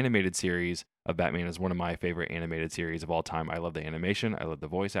 And the animated series of Batman is one of my favorite animated series of all time. I love the animation. I love the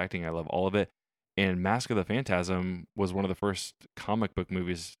voice acting. I love all of it. And Mask of the Phantasm was one of the first comic book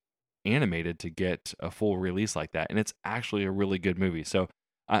movies animated to get a full release like that. And it's actually a really good movie. So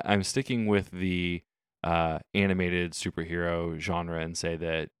I'm sticking with the animated superhero genre and say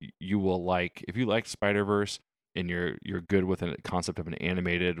that you will like, if you liked Spider-Verse and you're good with a concept of an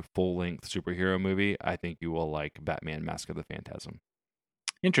animated full-length superhero movie, I think you will like Batman Mask of the Phantasm.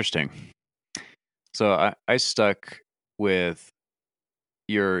 Interesting. So I stuck with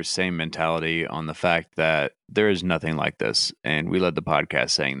your same mentality on the fact that there is nothing like this, and we led the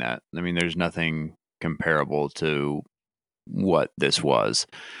podcast saying that. I mean, there's nothing comparable to what this was,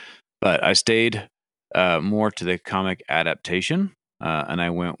 but I stayed more to the comic adaptation, and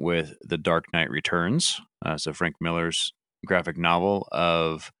I went with The Dark Knight Returns. So Frank Miller's graphic novel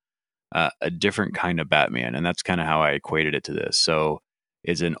of a different kind of Batman, and that's kind of how I equated it to this. So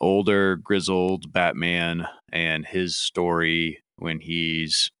it's an older, grizzled Batman and his story when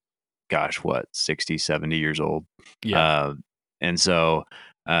he's, 60, 70 years old. Yeah. And so,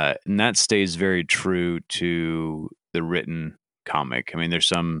 and that stays very true to the written comic. I mean, there's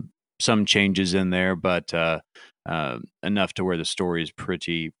some changes in there, but enough to where the story is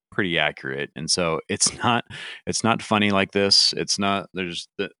pretty accurate. And so it's not funny like this. It's not, there's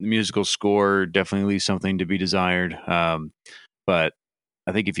the musical score definitely leaves something to be desired. But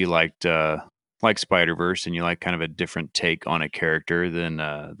I think if you liked Spider-Verse and you like kind of a different take on a character than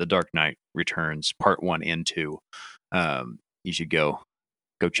The Dark Knight Returns Part 1 and 2, you should go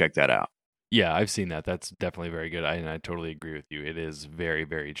check that out. Yeah, I've seen that. That's definitely very good. I totally agree with you. It is very,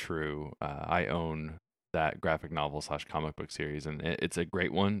 very true. I own that graphic novel / comic book series, and it's a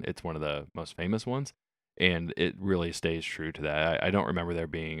great one. It's one of the most famous ones, and it really stays true to that. I don't remember there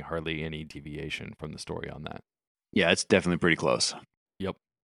being hardly any deviation from the story on that. Yeah, it's definitely pretty close. Yep.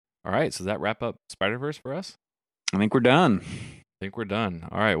 All right, so does that wrap up Spider-Verse for us? I think we're done.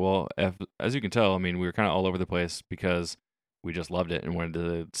 All right, well, as you can tell, I mean, we were kind of all over the place because we just loved it and wanted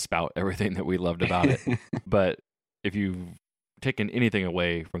to spout everything that we loved about it. But if you've taken anything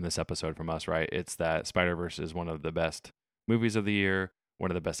away from this episode from us, right, it's that Spider-Verse is one of the best movies of the year,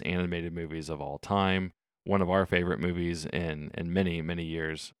 one of the best animated movies of all time, one of our favorite movies in many, many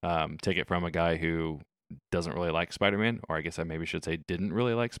years. Take it from a guy who doesn't really like Spider-Man, or I guess I maybe should say didn't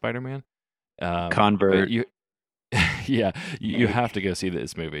really like Spider-Man. Convert. You have to go see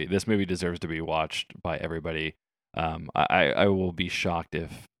this movie. This movie deserves to be watched by everybody. I will be shocked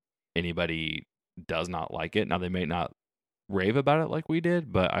if anybody does not like it. Now, they may not rave about it like we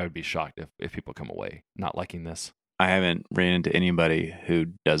did, but I would be shocked if people come away not liking this. I haven't ran into anybody who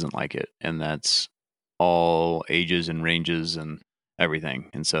doesn't like it, and that's all ages and ranges and everything.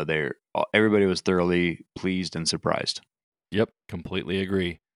 And so everybody was thoroughly pleased and surprised. Yep, completely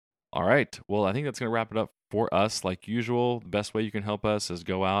agree. All right. Well, I think that's going to wrap it up for us. Like usual, the best way you can help us is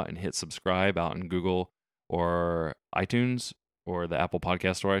go out and hit subscribe out in Google or iTunes or the Apple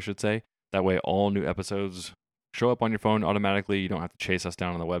Podcast Store, I should say. That way, all new episodes show up on your phone automatically. You don't have to chase us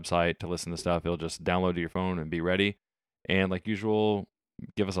down on the website to listen to stuff. It'll just download to your phone and be ready. And like usual,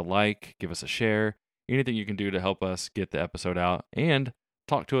 give us a like, give us a share, anything you can do to help us get the episode out, and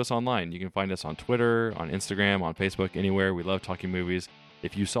talk to us online. You can find us on Twitter, on Instagram, on Facebook, anywhere. We love talking movies.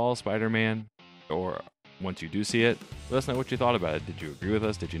 If you saw Spider-Man, or once you do see it, let us know what you thought about it. Did you agree with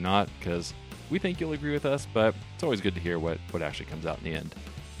us? Did you not? Because we think you'll agree with us, but it's always good to hear what actually comes out in the end.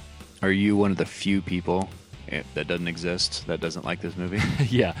 Are you one of the few people that doesn't exist that doesn't like this movie?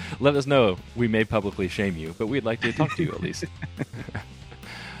 Yeah, let us know. We may publicly shame you, but we'd like to talk to you at least.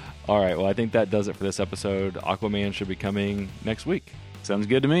 All right, well, I think that does it for this episode. Aquaman should be coming next week. Sounds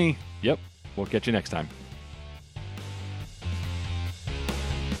good to me. Yep, we'll catch you next time.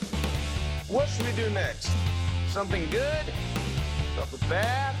 What should we do next? Something good? Something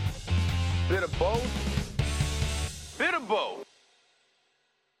bad? Bit of both? Bit of both.